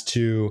as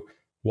to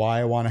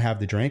why I want to have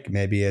the drink.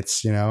 Maybe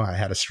it's, I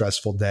had a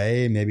stressful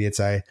day. Maybe it's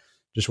I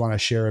just want to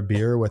share a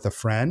beer with a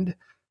friend,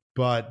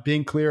 but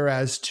being clear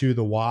as to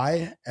the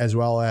why, as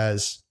well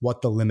as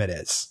what the limit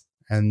is.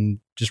 And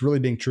just really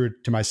being true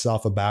to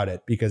myself about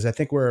it, because I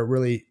think where it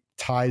really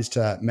ties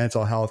to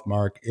mental health,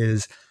 Mark,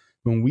 is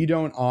when we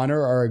don't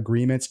honor our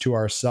agreements to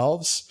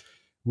ourselves,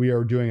 we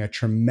are doing a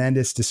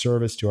tremendous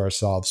disservice to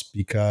ourselves,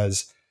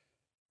 because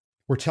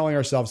we're telling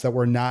ourselves that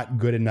we're not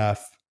good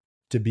enough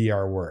to be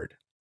our word.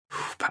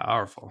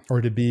 Powerful. Or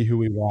to be who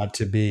we want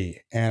to be.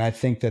 And I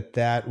think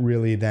that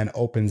really then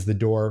opens the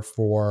door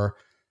for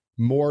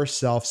more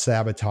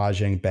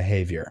self-sabotaging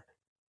behavior.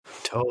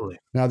 Totally.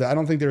 Now, I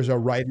don't think there's a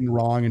right and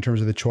wrong in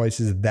terms of the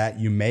choices that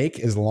you make,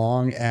 as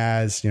long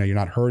as you're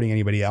not hurting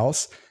anybody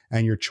else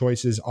and your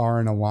choices are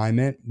in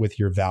alignment with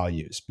your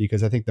values.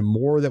 Because I think the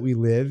more that we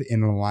live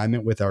in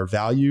alignment with our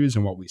values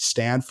and what we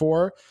stand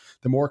for,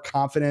 the more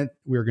confident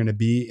we're going to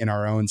be in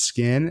our own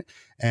skin.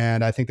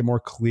 And I think the more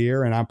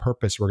clear and on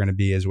purpose we're going to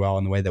be as well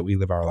in the way that we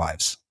live our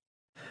lives.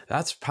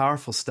 That's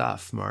powerful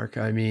stuff, Mark.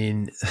 I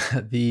mean,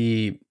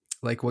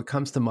 what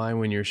comes to mind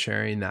when you're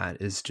sharing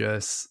that is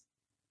just,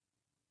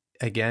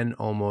 again,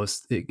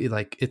 almost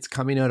like it's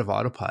coming out of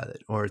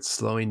autopilot, or it's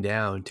slowing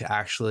down to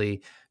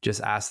actually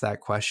just ask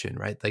that question,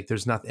 right? Like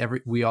there's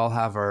we all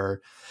have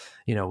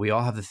we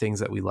all have the things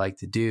that we like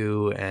to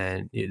do,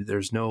 and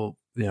there's no,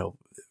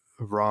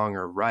 wrong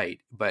or right,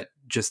 but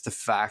just the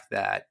fact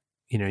that,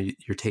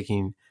 you're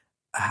taking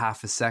a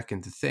half a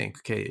second to think,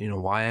 okay,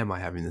 why am I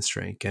having this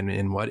drink?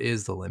 And what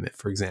is the limit,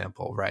 for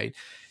example, right?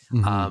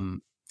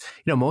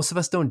 Mm-hmm. Most of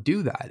us don't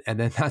do that. And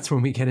then that's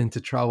when we get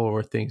into trouble,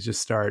 where things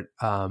just start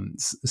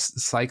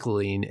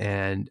cycling.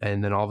 And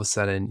then all of a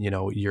sudden,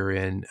 you're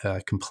in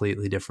a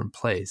completely different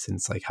place. And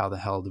it's like, how the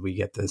hell did we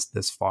get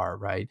this far?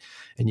 Right.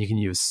 And you can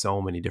use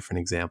so many different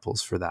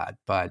examples for that.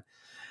 But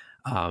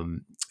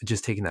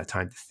just taking that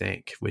time to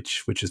think,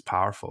 which is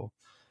powerful.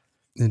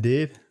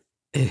 Indeed.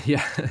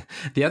 Yeah.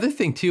 The other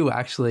thing too,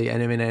 actually,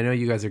 and I mean, I know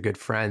you guys are good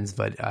friends,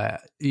 but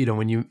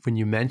when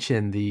you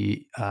mentioned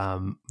the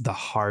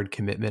hard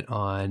commitment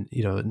on,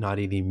 not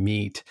eating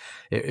meat,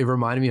 it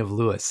reminded me of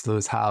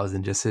Lewis Howes,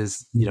 and just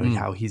his,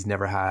 how he's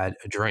never had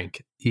a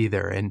drink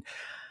either. And,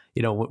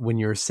 when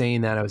you were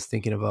saying that, I was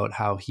thinking about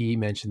how he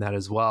mentioned that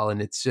as well.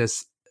 And it's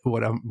just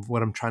what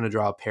I'm trying to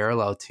draw a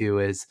parallel to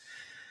is,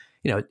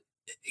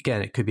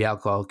 again, it could be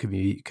alcohol,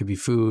 it could be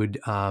food.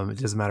 It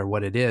doesn't matter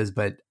what it is,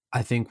 but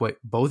I think what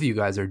both of you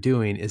guys are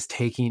doing is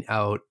taking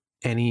out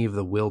any of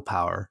the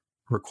willpower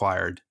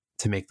required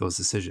to make those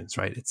decisions,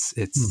 right?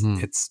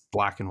 It's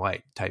black and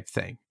white type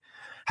thing.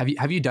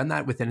 Have you done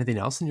that with anything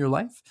else in your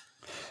life?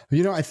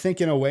 I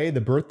think in a way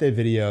the birthday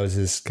videos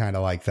is kind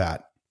of like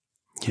that.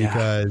 Yeah.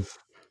 Because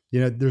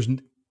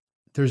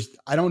there's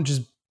I don't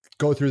just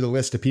go through the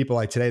list of people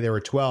like today they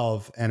were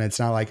 12, and it's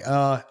not like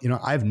I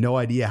have no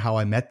idea how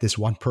I met this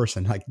one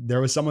person. Like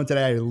there was someone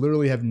today, I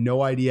literally have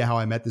no idea how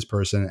I met this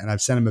person, and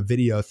I've sent him a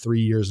video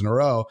 3 years in a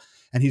row,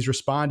 and he's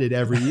responded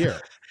every year.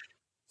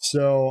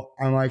 So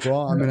I'm like,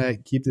 well, I'm going to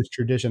keep this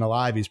tradition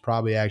alive.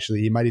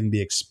 He might even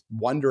be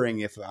wondering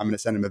if I'm going to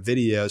send him a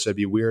video. So it'd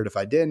be weird if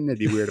I didn't. It'd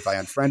be weird if I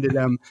unfriended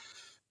him.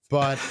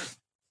 But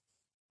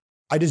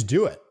I just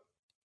do it.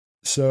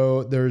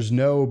 So there's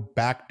no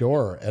back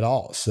door at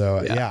all.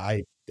 So Yeah.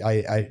 yeah,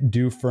 I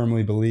do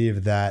firmly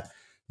believe that,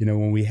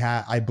 when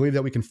I believe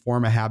that we can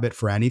form a habit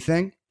for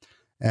anything.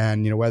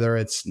 And, whether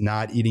it's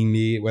not eating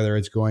meat, whether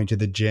it's going to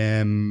the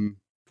gym,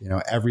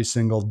 every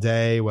single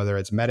day, whether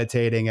it's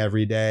meditating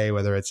every day,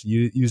 whether it's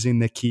using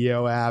the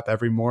Keo app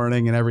every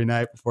morning and every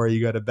night before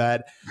you go to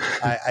bed,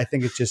 I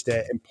think it's just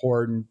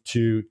important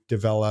to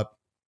develop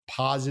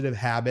positive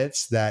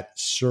habits that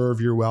serve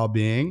your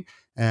well-being.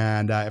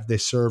 And if they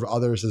serve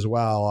others as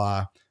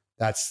well,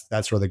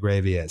 that's where the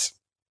gravy is.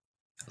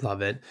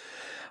 Love it.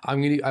 I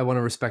want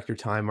to respect your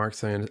time, Mark.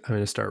 So I'm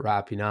going to start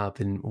wrapping up.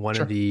 And one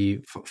Sure. of the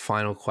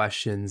final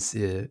questions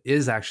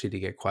is actually to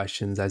get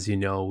questions. As you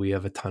know, we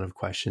have a ton of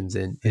questions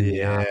in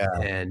the app.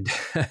 And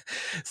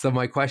so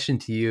my question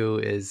to you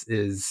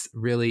is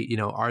really,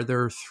 are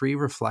there 3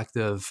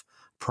 reflective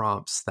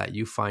prompts that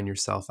you find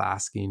yourself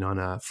asking on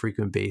a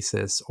frequent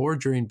basis or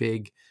during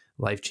big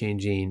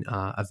life-changing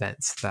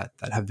events that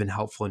have been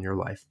helpful in your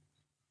life?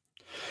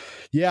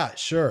 Yeah,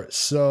 sure.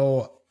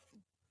 So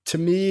to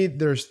me,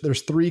 there's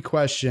 3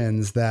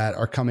 questions that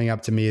are coming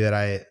up to me that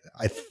I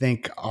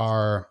think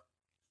I'm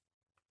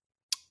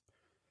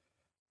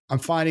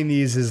finding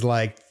these is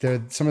like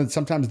they're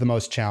sometimes the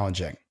most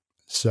challenging.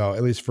 So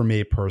at least for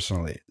me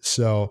personally.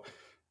 So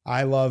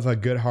I love a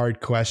good hard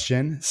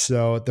question.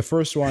 So the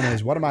first one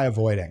is, what am I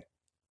avoiding?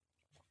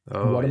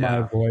 What am I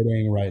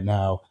avoiding right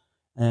now?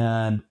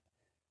 And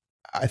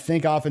I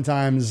think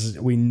oftentimes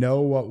we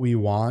know what we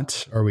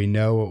want, or we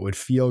know what would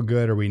feel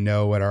good, or we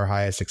know what our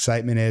highest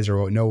excitement is,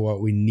 or we know what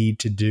we need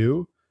to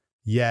do,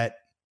 yet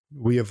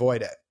we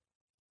avoid it.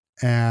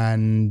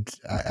 And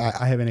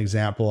I have an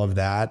example of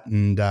that.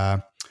 And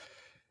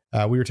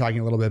we were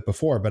talking a little bit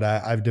before, but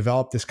I've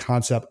developed this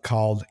concept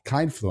called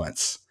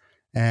Kindfluence.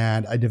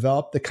 And I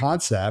developed the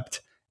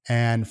concept,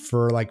 and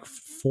for like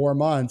 4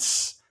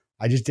 months,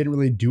 I just didn't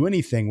really do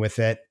anything with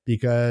it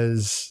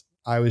because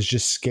I was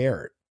just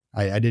scared.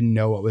 I didn't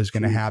know what was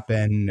going to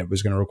happen. It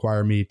was going to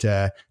require me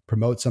to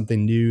promote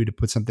something new, to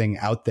put something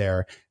out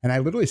there. And I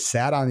literally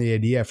sat on the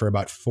idea for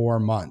about 4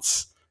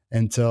 months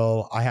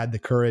until I had the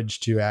courage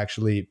to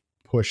actually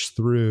push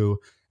through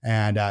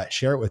and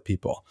share it with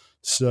people.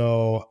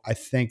 So I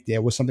think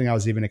it was something I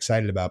was even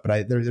excited about.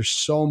 But there's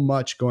so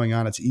much going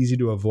on. It's easy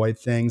to avoid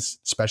things,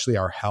 especially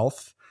our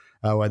health,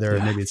 whether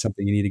maybe it's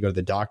something you need to go to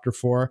the doctor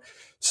for.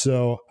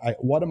 So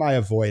what am I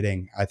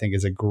avoiding, I think,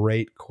 is a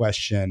great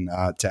question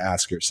to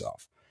ask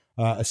yourself.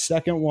 A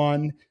second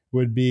one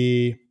would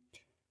be,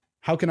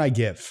 how can I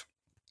give?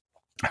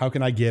 How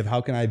can I give?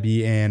 How can I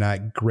be in a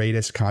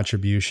greatest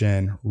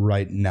contribution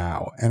right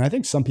now? And I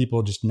think some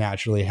people just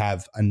naturally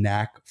have a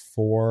knack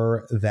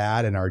for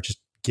that and are just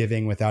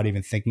giving without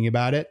even thinking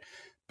about it.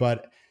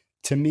 But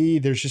to me,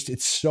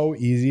 it's so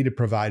easy to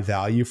provide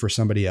value for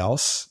somebody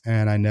else.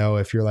 And I know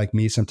if you're like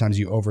me, sometimes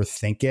you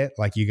overthink it.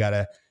 Like you got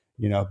to,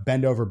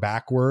 bend over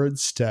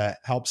backwards to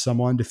help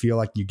someone to feel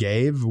like you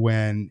gave,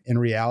 when in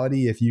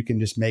reality, if you can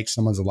just make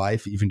someone's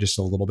life even just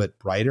a little bit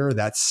brighter,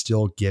 that's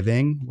still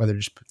giving, whether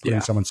just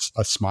putting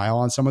a smile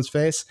on someone's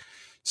face.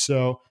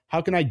 So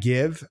how can I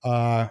give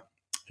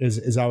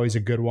is always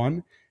a good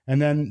one.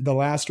 And then the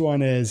last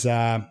one is,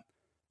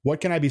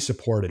 what can I be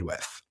supported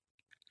with?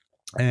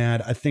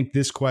 And I think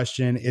this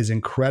question is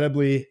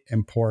incredibly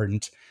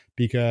important,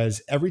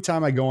 because every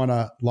time I go on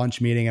a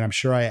lunch meeting, and I'm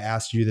sure I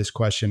asked you this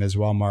question as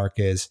well, Mark,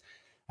 is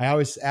I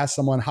always ask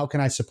someone, how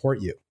can I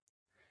support you?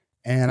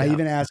 And I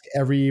even ask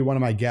every one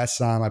of my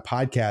guests on my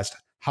podcast,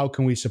 how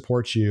can we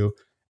support you?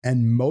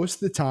 And most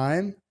of the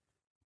time,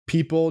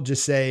 people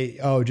just say,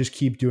 oh, just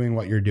keep doing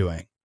what you're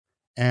doing.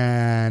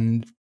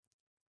 And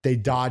they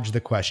dodge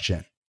the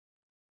question.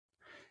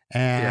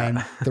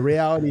 And the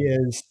reality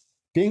is,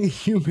 being a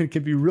human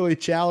can be really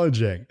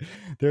challenging.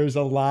 There's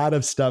a lot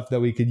of stuff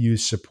that we could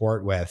use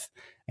support with.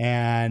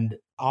 And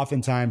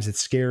oftentimes it's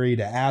scary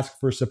to ask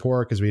for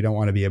support because we don't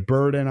want to be a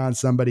burden on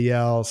somebody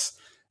else.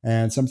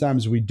 And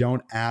sometimes we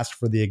don't ask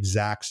for the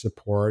exact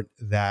support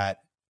that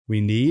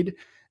we need.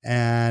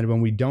 And when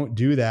we don't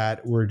do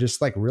that, we're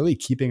just like really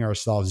keeping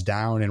ourselves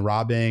down and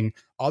robbing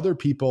other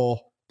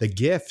people the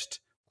gift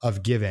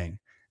of giving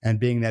and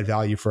being that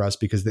value for us,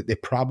 because they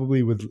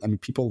probably would. I mean,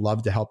 people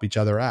love to help each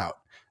other out.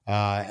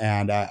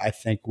 And I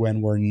think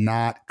when we're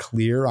not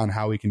clear on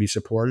how we can be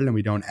supported and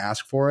we don't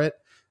ask for it,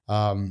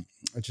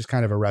 it's just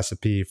kind of a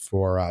recipe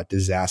for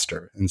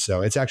disaster. And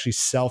so it's actually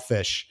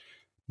selfish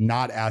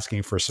not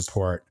asking for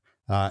support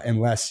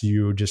unless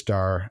you just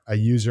are a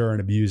user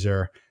and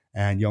abuser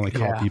and you only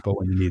call people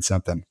when you need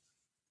something.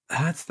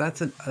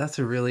 That's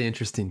a really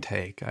interesting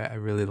take. I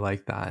really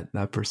like that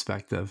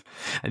perspective,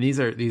 and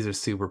these are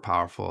super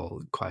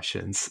powerful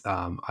questions.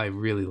 I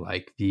really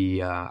like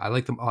I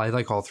like them. I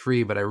like all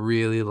 3, but I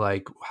really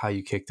like how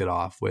you kicked it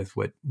off with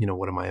what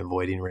am I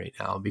avoiding right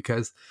now?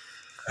 Because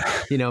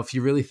if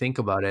you really think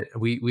about it,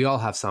 we all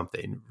have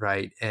something,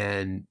 right?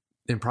 And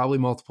probably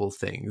multiple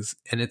things,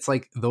 and it's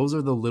like those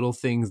are the little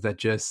things that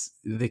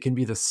they can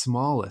be the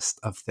smallest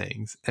of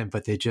things,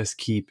 but they just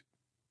keep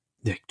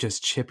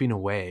just chipping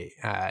away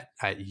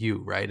at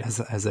you, right,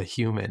 as a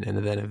human, and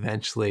then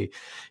eventually,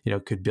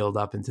 could build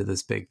up into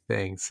this big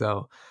thing.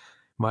 So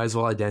might as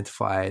well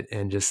identify it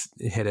and just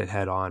hit it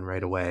head on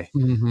right away.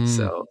 Mm-hmm.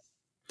 So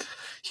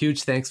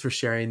huge thanks for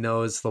sharing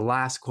those. The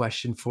last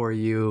question for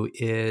you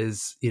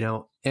is,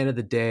 end of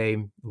the day,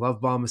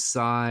 Love Bomb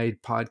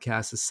aside,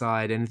 podcast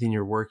aside, anything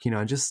you're working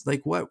on, just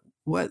like what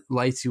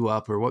lights you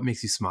up or what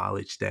makes you smile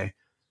each day?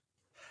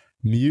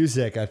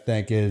 Music, I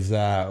think, is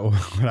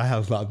what I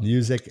love.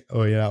 Music,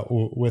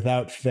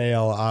 without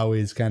fail,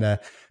 always kind of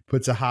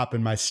puts a hop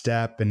in my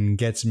step and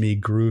gets me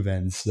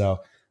grooving. So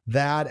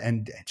that,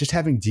 and just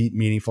having deep,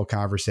 meaningful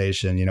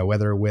conversation,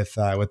 whether with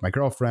my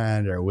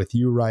girlfriend or with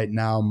you right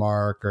now,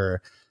 Mark,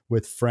 or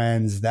with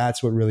friends,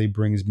 that's what really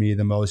brings me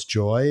the most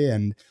joy.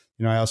 And,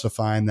 I also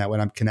find that when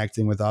I'm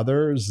connecting with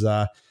others,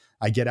 I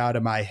get out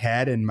of my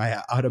head and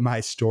out of my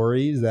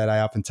stories that I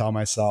often tell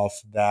myself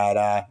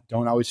that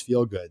don't always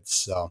feel good.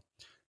 So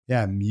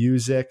yeah,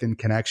 music and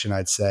connection,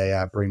 I'd say,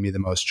 bring me the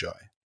most joy.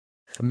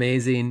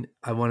 Amazing.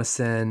 I want to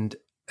send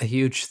a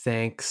huge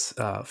thanks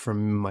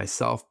from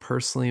myself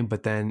personally,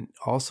 but then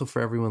also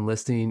for everyone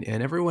listening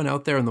and everyone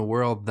out there in the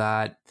world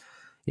that,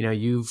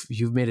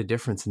 you've made a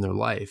difference in their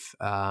life.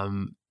 At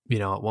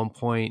one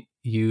point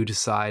you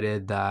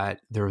decided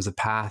that there was a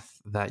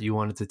path that you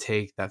wanted to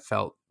take that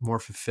felt more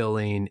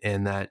fulfilling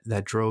and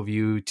that drove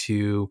you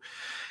to,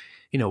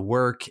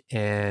 work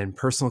and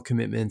personal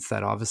commitments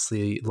that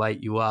obviously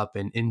light you up.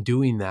 And in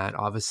doing that,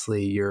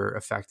 obviously you're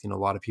affecting a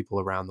lot of people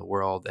around the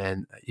world,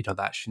 and,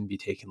 that shouldn't be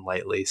taken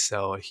lightly.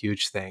 So a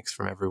huge thanks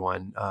from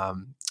everyone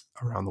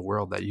around the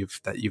world that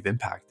you've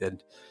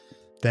impacted.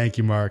 Thank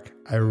you, Mark.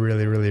 I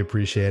really, really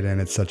appreciate it.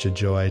 And it's such a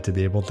joy to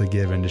be able to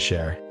give and to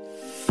share.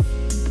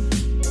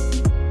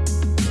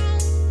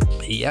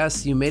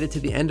 Yes, you made it to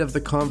the end of the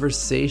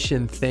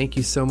conversation. Thank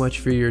you so much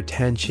for your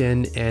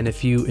attention. And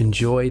if you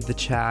enjoyed the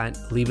chat,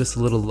 leave us a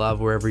little love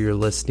wherever you're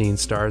listening.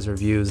 Stars,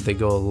 reviews, they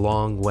go a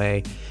long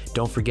way.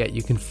 Don't forget,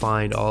 you can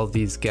find all of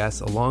these guests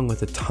along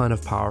with a ton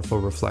of powerful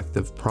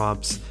reflective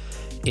prompts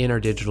in our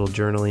digital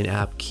journaling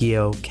app,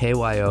 Kyo,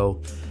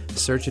 KYO.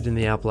 Search it in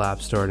the Apple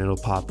App Store and it'll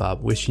pop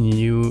up. Wishing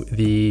you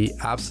the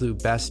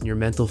absolute best in your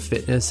mental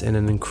fitness and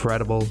an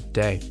incredible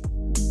day.